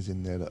crannies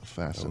in there that are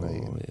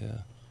fascinating. Oh yeah.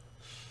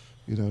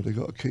 You know, they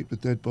got to keep the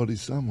dead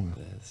bodies somewhere.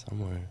 Yeah,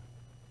 somewhere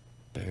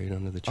buried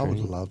under the I train.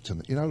 would love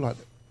to. You know, like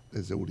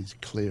there's all these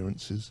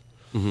clearances.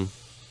 Mm-hmm.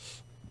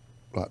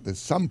 Like there's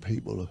some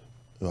people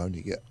who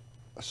only get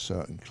a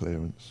certain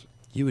clearance.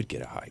 You would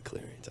get a high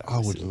clearance. I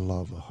would obviously.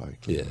 love a high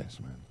clearance,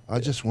 man. I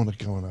Yeah. just want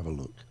to go and have a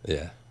look.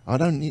 Yeah. I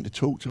don't need to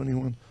talk to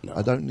anyone. No.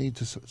 I don't need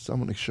to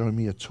someone to show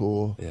me a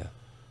tour. Yeah.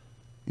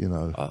 You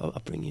know,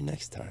 I'll bring you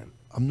next time.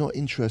 I'm not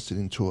interested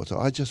in tours.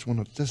 I just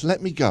want to just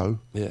let me go.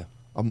 Yeah.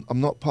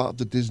 I'm not part of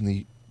the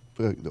Disney,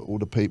 all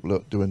the people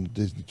that are doing the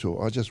Disney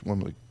tour. I just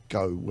want to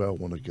go where I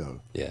want to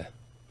go Yeah.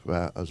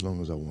 for as long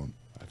as I want.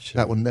 I'm sure.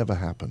 That will never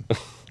happen.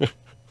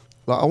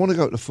 Like I want to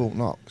go to Fort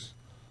Knox.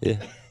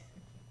 Yeah.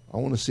 I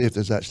want to see if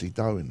there's actually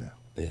dough in there.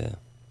 Yeah.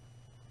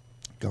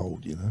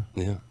 Gold, you know.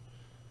 Yeah.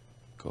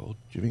 Gold.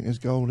 Do you think there's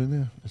gold in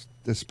there?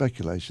 There's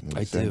speculation that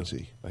I it's do.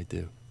 empty. I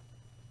do.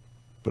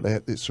 But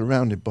it's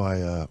surrounded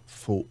by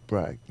Fort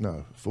Bragg.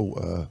 No,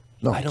 Fort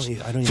Knox.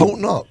 I don't Fort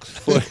even,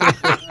 Knox.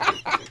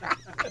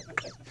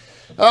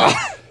 Oh,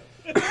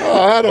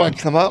 how do I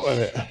come up with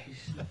it?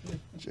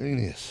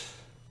 Genius.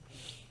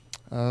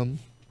 Do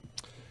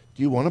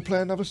you want to play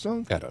another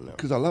song? I don't know.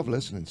 Because I love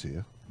listening to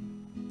you.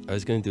 I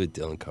was going to do a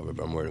Dylan cover,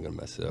 but I'm worried I'm going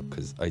to mess it up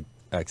because I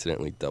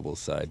accidentally double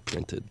side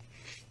printed.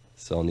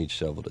 So I'll need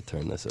Shovel to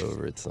turn this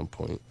over at some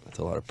point. It's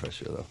a lot of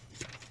pressure, though.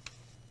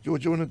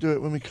 George, you want to do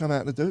it when we come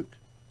out of the Duke?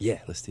 Yeah,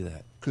 let's do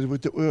that. Because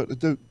we're at the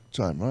Duke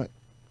time, right?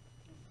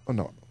 Or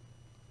not?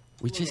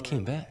 We just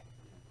came back.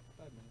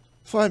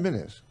 5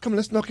 minutes. Come on,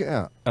 let's knock it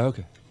out. Oh,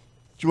 okay. Do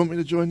you want me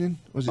to join in?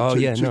 Or is it Oh,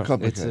 too, yeah, too no.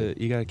 complicated?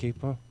 You got a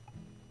capo?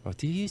 Oh,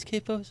 do you use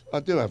capos? I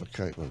do have a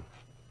capo.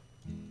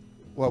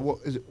 Well, what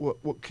is it?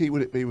 What key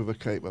would it be with a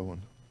capo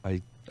on?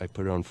 I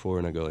put it on 4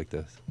 and I go like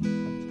this.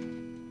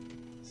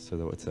 So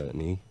that what's that,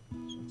 an E?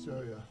 I'll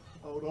tell you.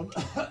 Hold on.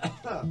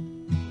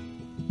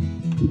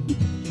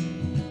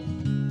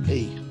 E.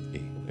 E,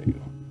 there you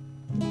go.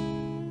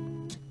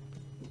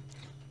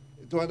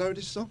 Do I know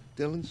this song?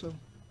 Dylan song?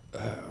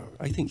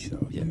 I think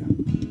so, yeah.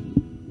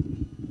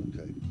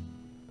 Okay.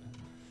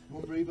 You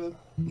want reverb?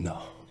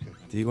 No.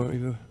 Okay. Do you want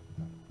reverb?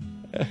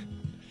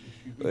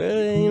 Well,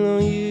 ain't no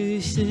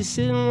use to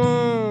sit and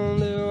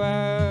wonder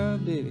why,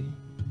 baby.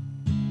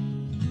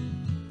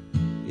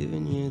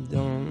 Even you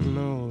don't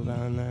know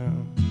about now.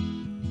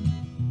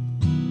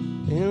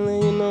 And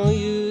ain't no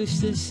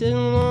use to sit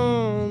and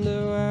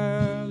wonder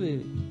why,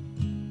 baby.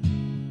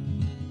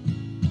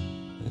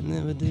 I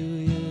never do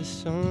you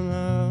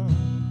somehow.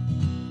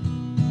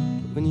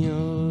 But when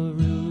your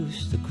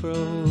rooster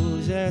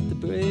crows at the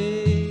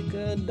break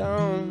of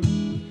dawn,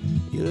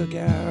 you look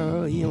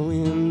out your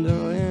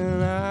window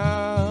and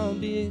I'll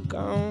be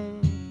gone.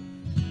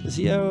 'Cause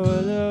you're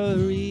the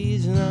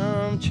reason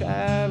I'm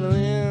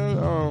traveling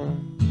on.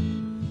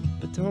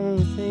 But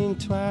don't think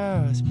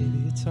twice,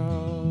 baby, it's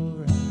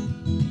alright.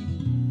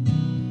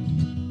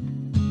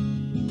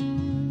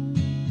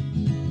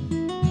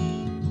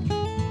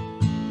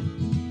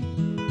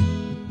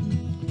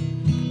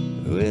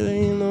 Well,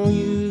 ain't no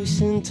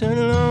use in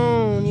turning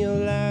on your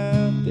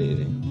light,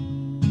 baby.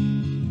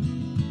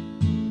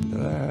 The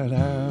light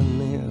I've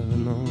never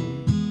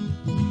known.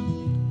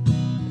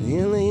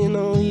 There ain't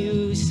no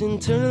use in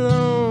turning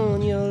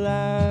on your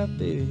light,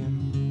 baby.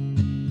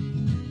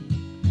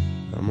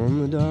 I'm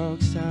on the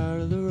dark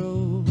side of the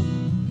road.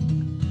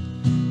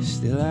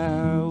 Still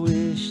I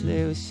wish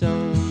there was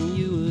something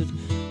you would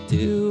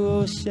do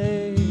or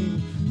say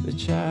to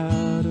try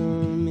to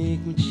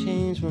make me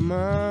change my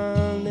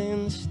mind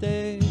and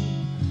stay.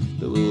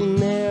 But we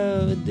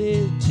never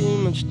did too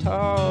much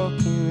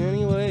talking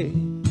anyway.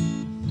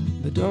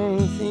 But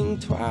don't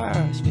think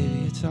twice,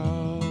 baby, it's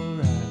alright.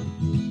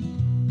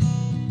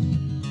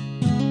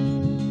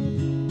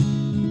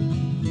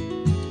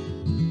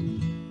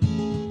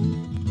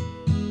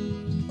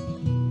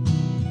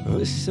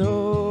 We're so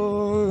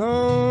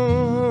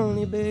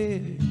lonely,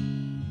 baby.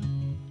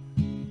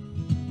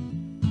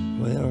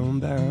 Where I'm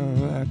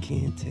bound, I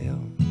can't tell.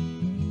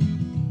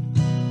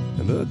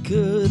 But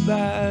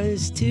goodbye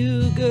is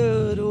too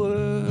good to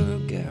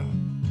work out.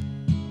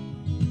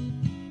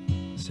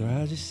 So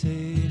I just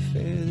say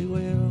fairly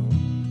well.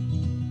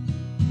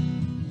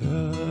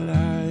 But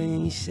I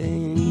ain't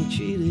saying you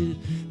treated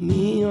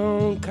me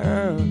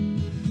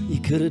unkind. You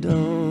could have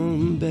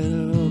done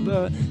better,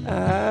 but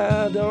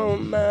I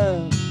don't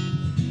mind.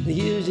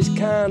 You just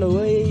kinda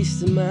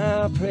wasted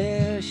my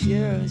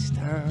precious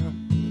time.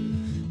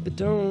 But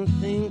don't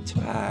think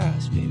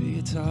twice, baby,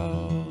 it's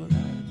alright.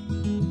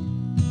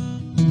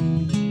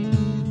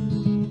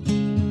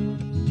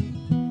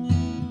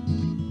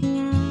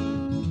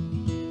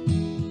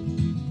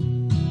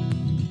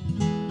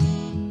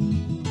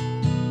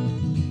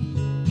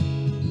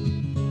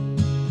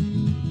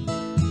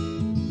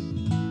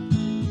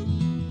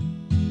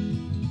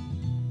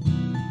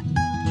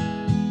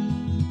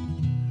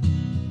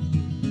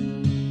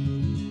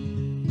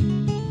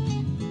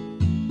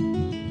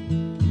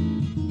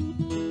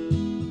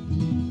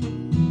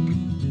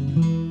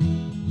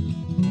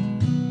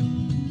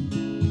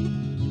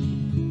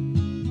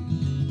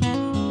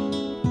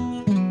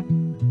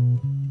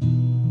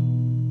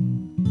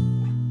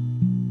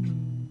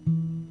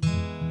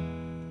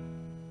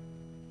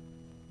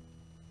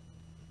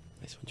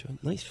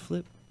 Nice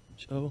flip,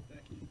 Joe.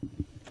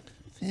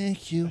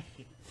 Thank you.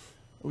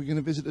 Are we going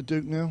to visit the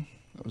Duke now?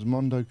 That was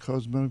Mondo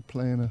Cozmo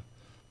playing a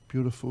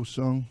beautiful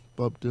song,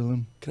 Bob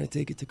Dylan. Can I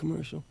take it to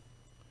commercial?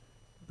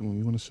 You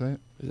want to say it?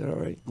 Is that all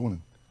right? Go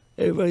on.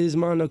 Hey, everybody, this is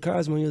Mondo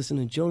Cozmo. You listen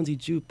to Jonesy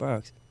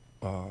Jukebox.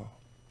 Oh.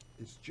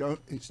 It's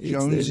Jonesy's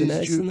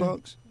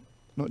Jukebox,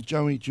 not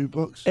Joey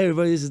Jukebox. Hey,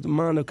 everybody, this is the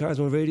Mondo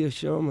Cozmo radio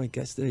show. My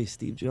guest today is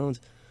Steve Jones.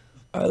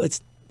 All right,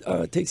 let's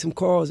take some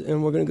calls,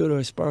 and we're going to go to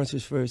our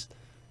sponsors first.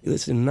 You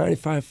listen to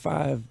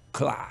 95.5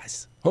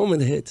 Class, home of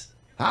the hits.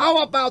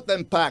 How about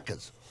them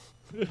Packers?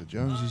 The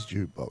Jonesy's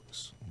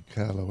Jukebox on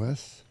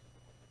KLOS.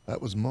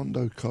 That was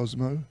Mondo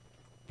Cozmo,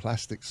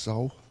 Plastic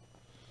Soul.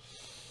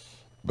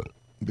 But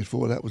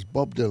before that was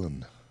Bob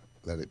Dylan,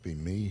 Let It Be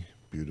Me,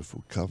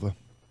 beautiful cover.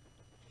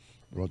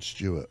 Rod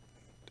Stewart,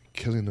 The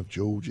Killing of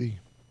Georgie.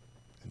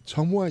 And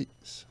Tom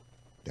Waits,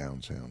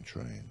 Downtown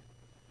Train.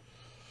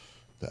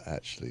 That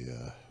actually,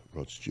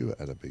 Rod Stewart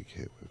had a big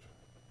hit with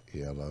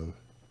ELO,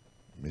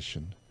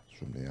 Mission,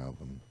 from the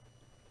album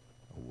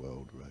A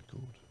World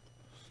Record.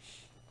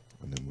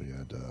 And then we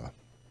had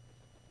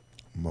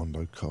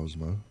Mondo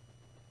Cozmo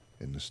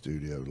in the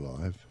studio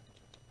live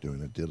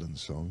doing a Dylan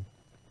song,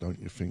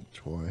 Don't You Think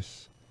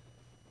Twice,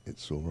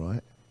 It's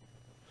Alright.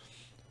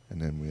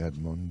 And then we had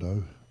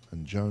Mondo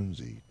and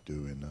Jonesy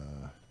doing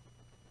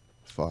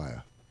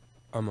Fire.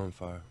 I'm on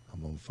fire.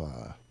 I'm on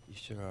fire. You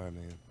sure are,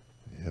 man.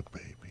 Yeah,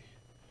 baby.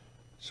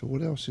 So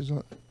what else is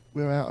on?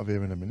 We're out of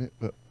here in a minute,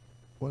 but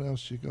what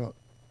else you got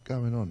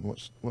going on?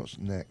 What's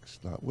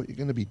next? Like, what you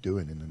going to be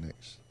doing in the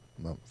next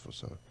month or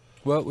so?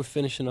 Well, we're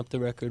finishing up the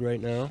record right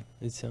now.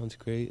 It sounds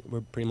great.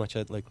 We're pretty much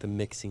at like the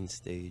mixing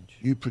stage.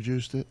 You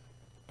produced it?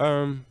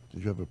 Did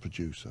you have a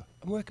producer?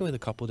 I'm working with a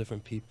couple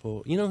different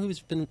people. You know who's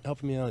been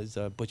helping me out is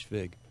Butch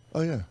Vig.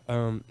 Oh yeah.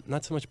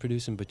 Not so much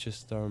producing, but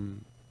just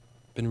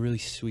been really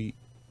sweet,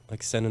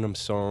 like sending them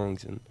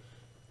songs and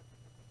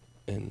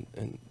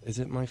is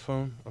it my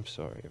phone? I'm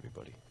sorry,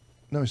 everybody.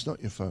 No, it's not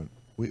your phone.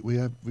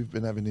 We've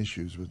been having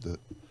issues with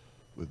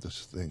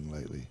this thing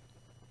lately.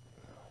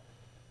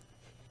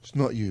 It's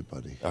not you,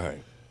 buddy. All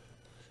right.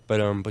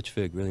 But Butch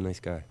Vig, really nice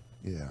guy.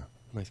 Yeah.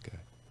 Nice guy.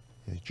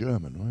 Yeah,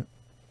 German, right?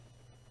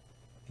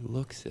 He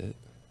looks it.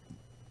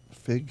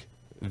 Fig?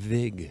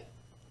 Vig.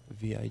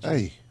 V-I-G.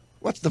 Hey,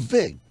 what's the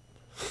Vig?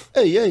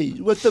 hey,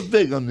 what's the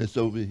Vig on this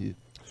over here?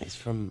 He's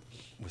from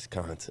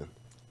Wisconsin.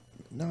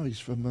 No, he's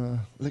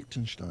from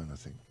Liechtenstein, I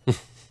think.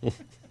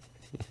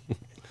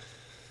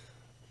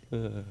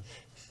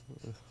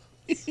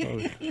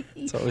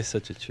 It's always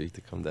such a treat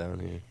to come down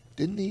here.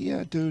 Didn't he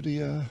do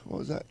the, what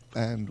was that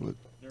band with?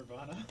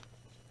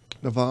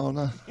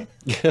 Nirvana?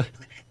 Yeah.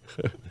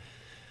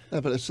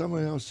 No, but there's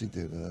someone else he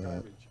did.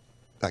 Garbage.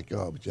 That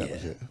Garbage, that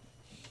was it.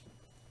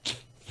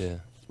 Yeah.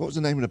 What was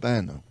the name of the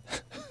band, though?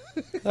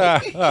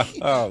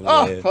 Oh,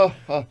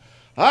 man.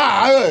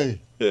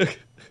 Hey!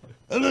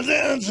 And the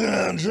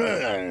Downtown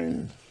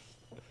Train.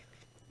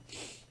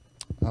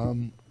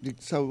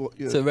 So what?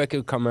 So the record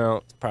will come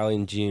out probably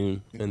in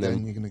June, and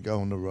then you're gonna go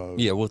on the road.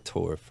 yeah, we'll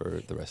tour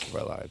for the rest of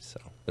our lives. So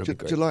it'll be Do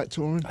great. you like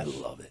touring? I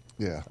love it.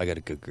 Yeah. I got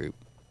a good group.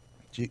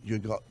 You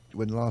got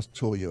when last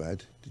tour you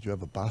had? Did you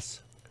have a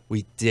bus?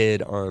 We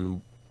did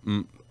on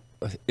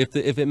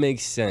if it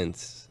makes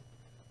sense,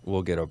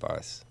 we'll get a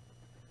bus,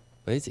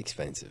 but it's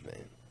expensive,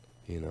 man.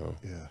 You know.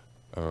 Yeah.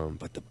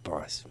 But the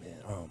bus, man.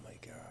 Oh my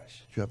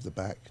gosh. Do you have the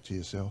back to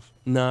yourself?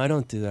 No, I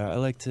don't do that. I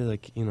like to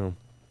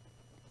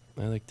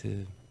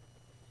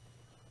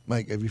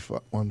Make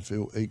everyone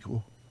feel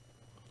equal.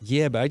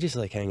 Yeah, but I just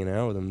like hanging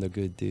out with them. They're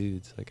good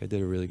dudes. Like I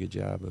did a really good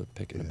job of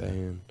picking a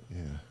band.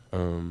 Yeah.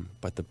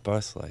 But the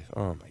bus life,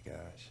 oh my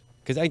gosh.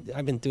 Because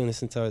I've been doing this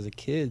since I was a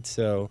kid,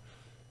 so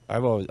I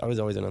was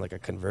always in like a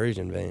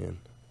conversion van.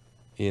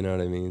 You know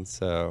what I mean?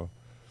 So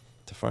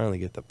to finally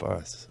get the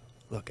bus,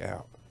 look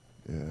out.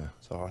 Yeah.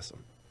 It's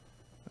awesome.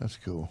 That's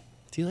cool.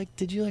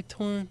 Did you like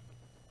touring?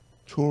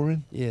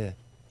 Touring? Yeah.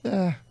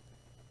 Yeah.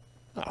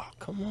 Oh,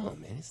 come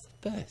on, man. It's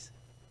the best.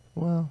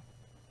 Well,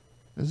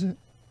 is it?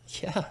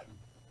 Yeah.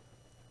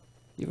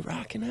 You're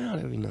rocking out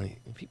every night.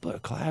 People are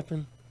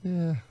clapping.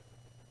 Yeah.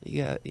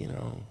 You got,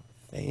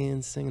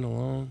 fans singing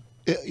along.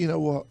 You know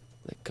what?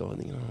 Let go,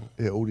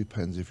 It all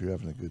depends if you're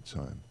having a good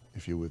time.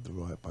 If you're with the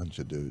right bunch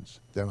of dudes,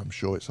 then I'm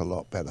sure it's a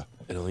lot better.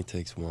 It only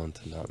takes one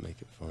to not make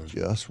it fun.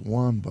 Just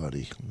one,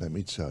 buddy. Let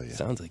me tell you.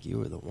 Sounds like you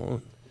were the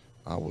one.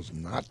 I was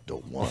not the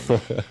one.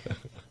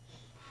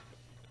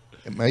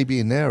 It may be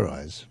in their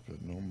eyes,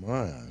 but not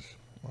my eyes.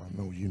 I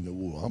know you know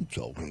what I'm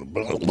talking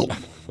about.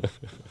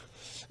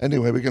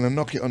 Anyway, we're going to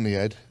knock it on the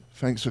head.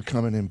 Thanks for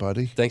coming in,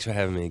 buddy. Thanks for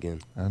having me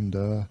again. And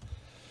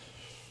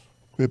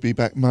we'll be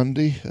back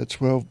Monday at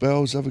 12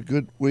 bells. Have a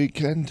good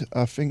weekend.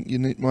 I think you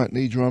might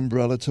need your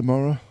umbrella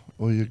tomorrow,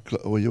 or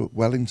your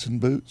Wellington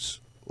boots,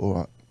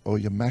 or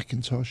your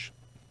Macintosh.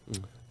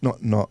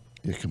 Not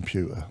your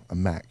computer, a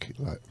Mac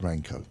like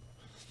raincoat.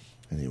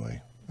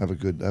 Anyway, have a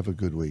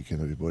good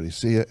weekend, everybody.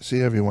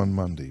 See everyone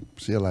Monday.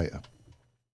 See you later.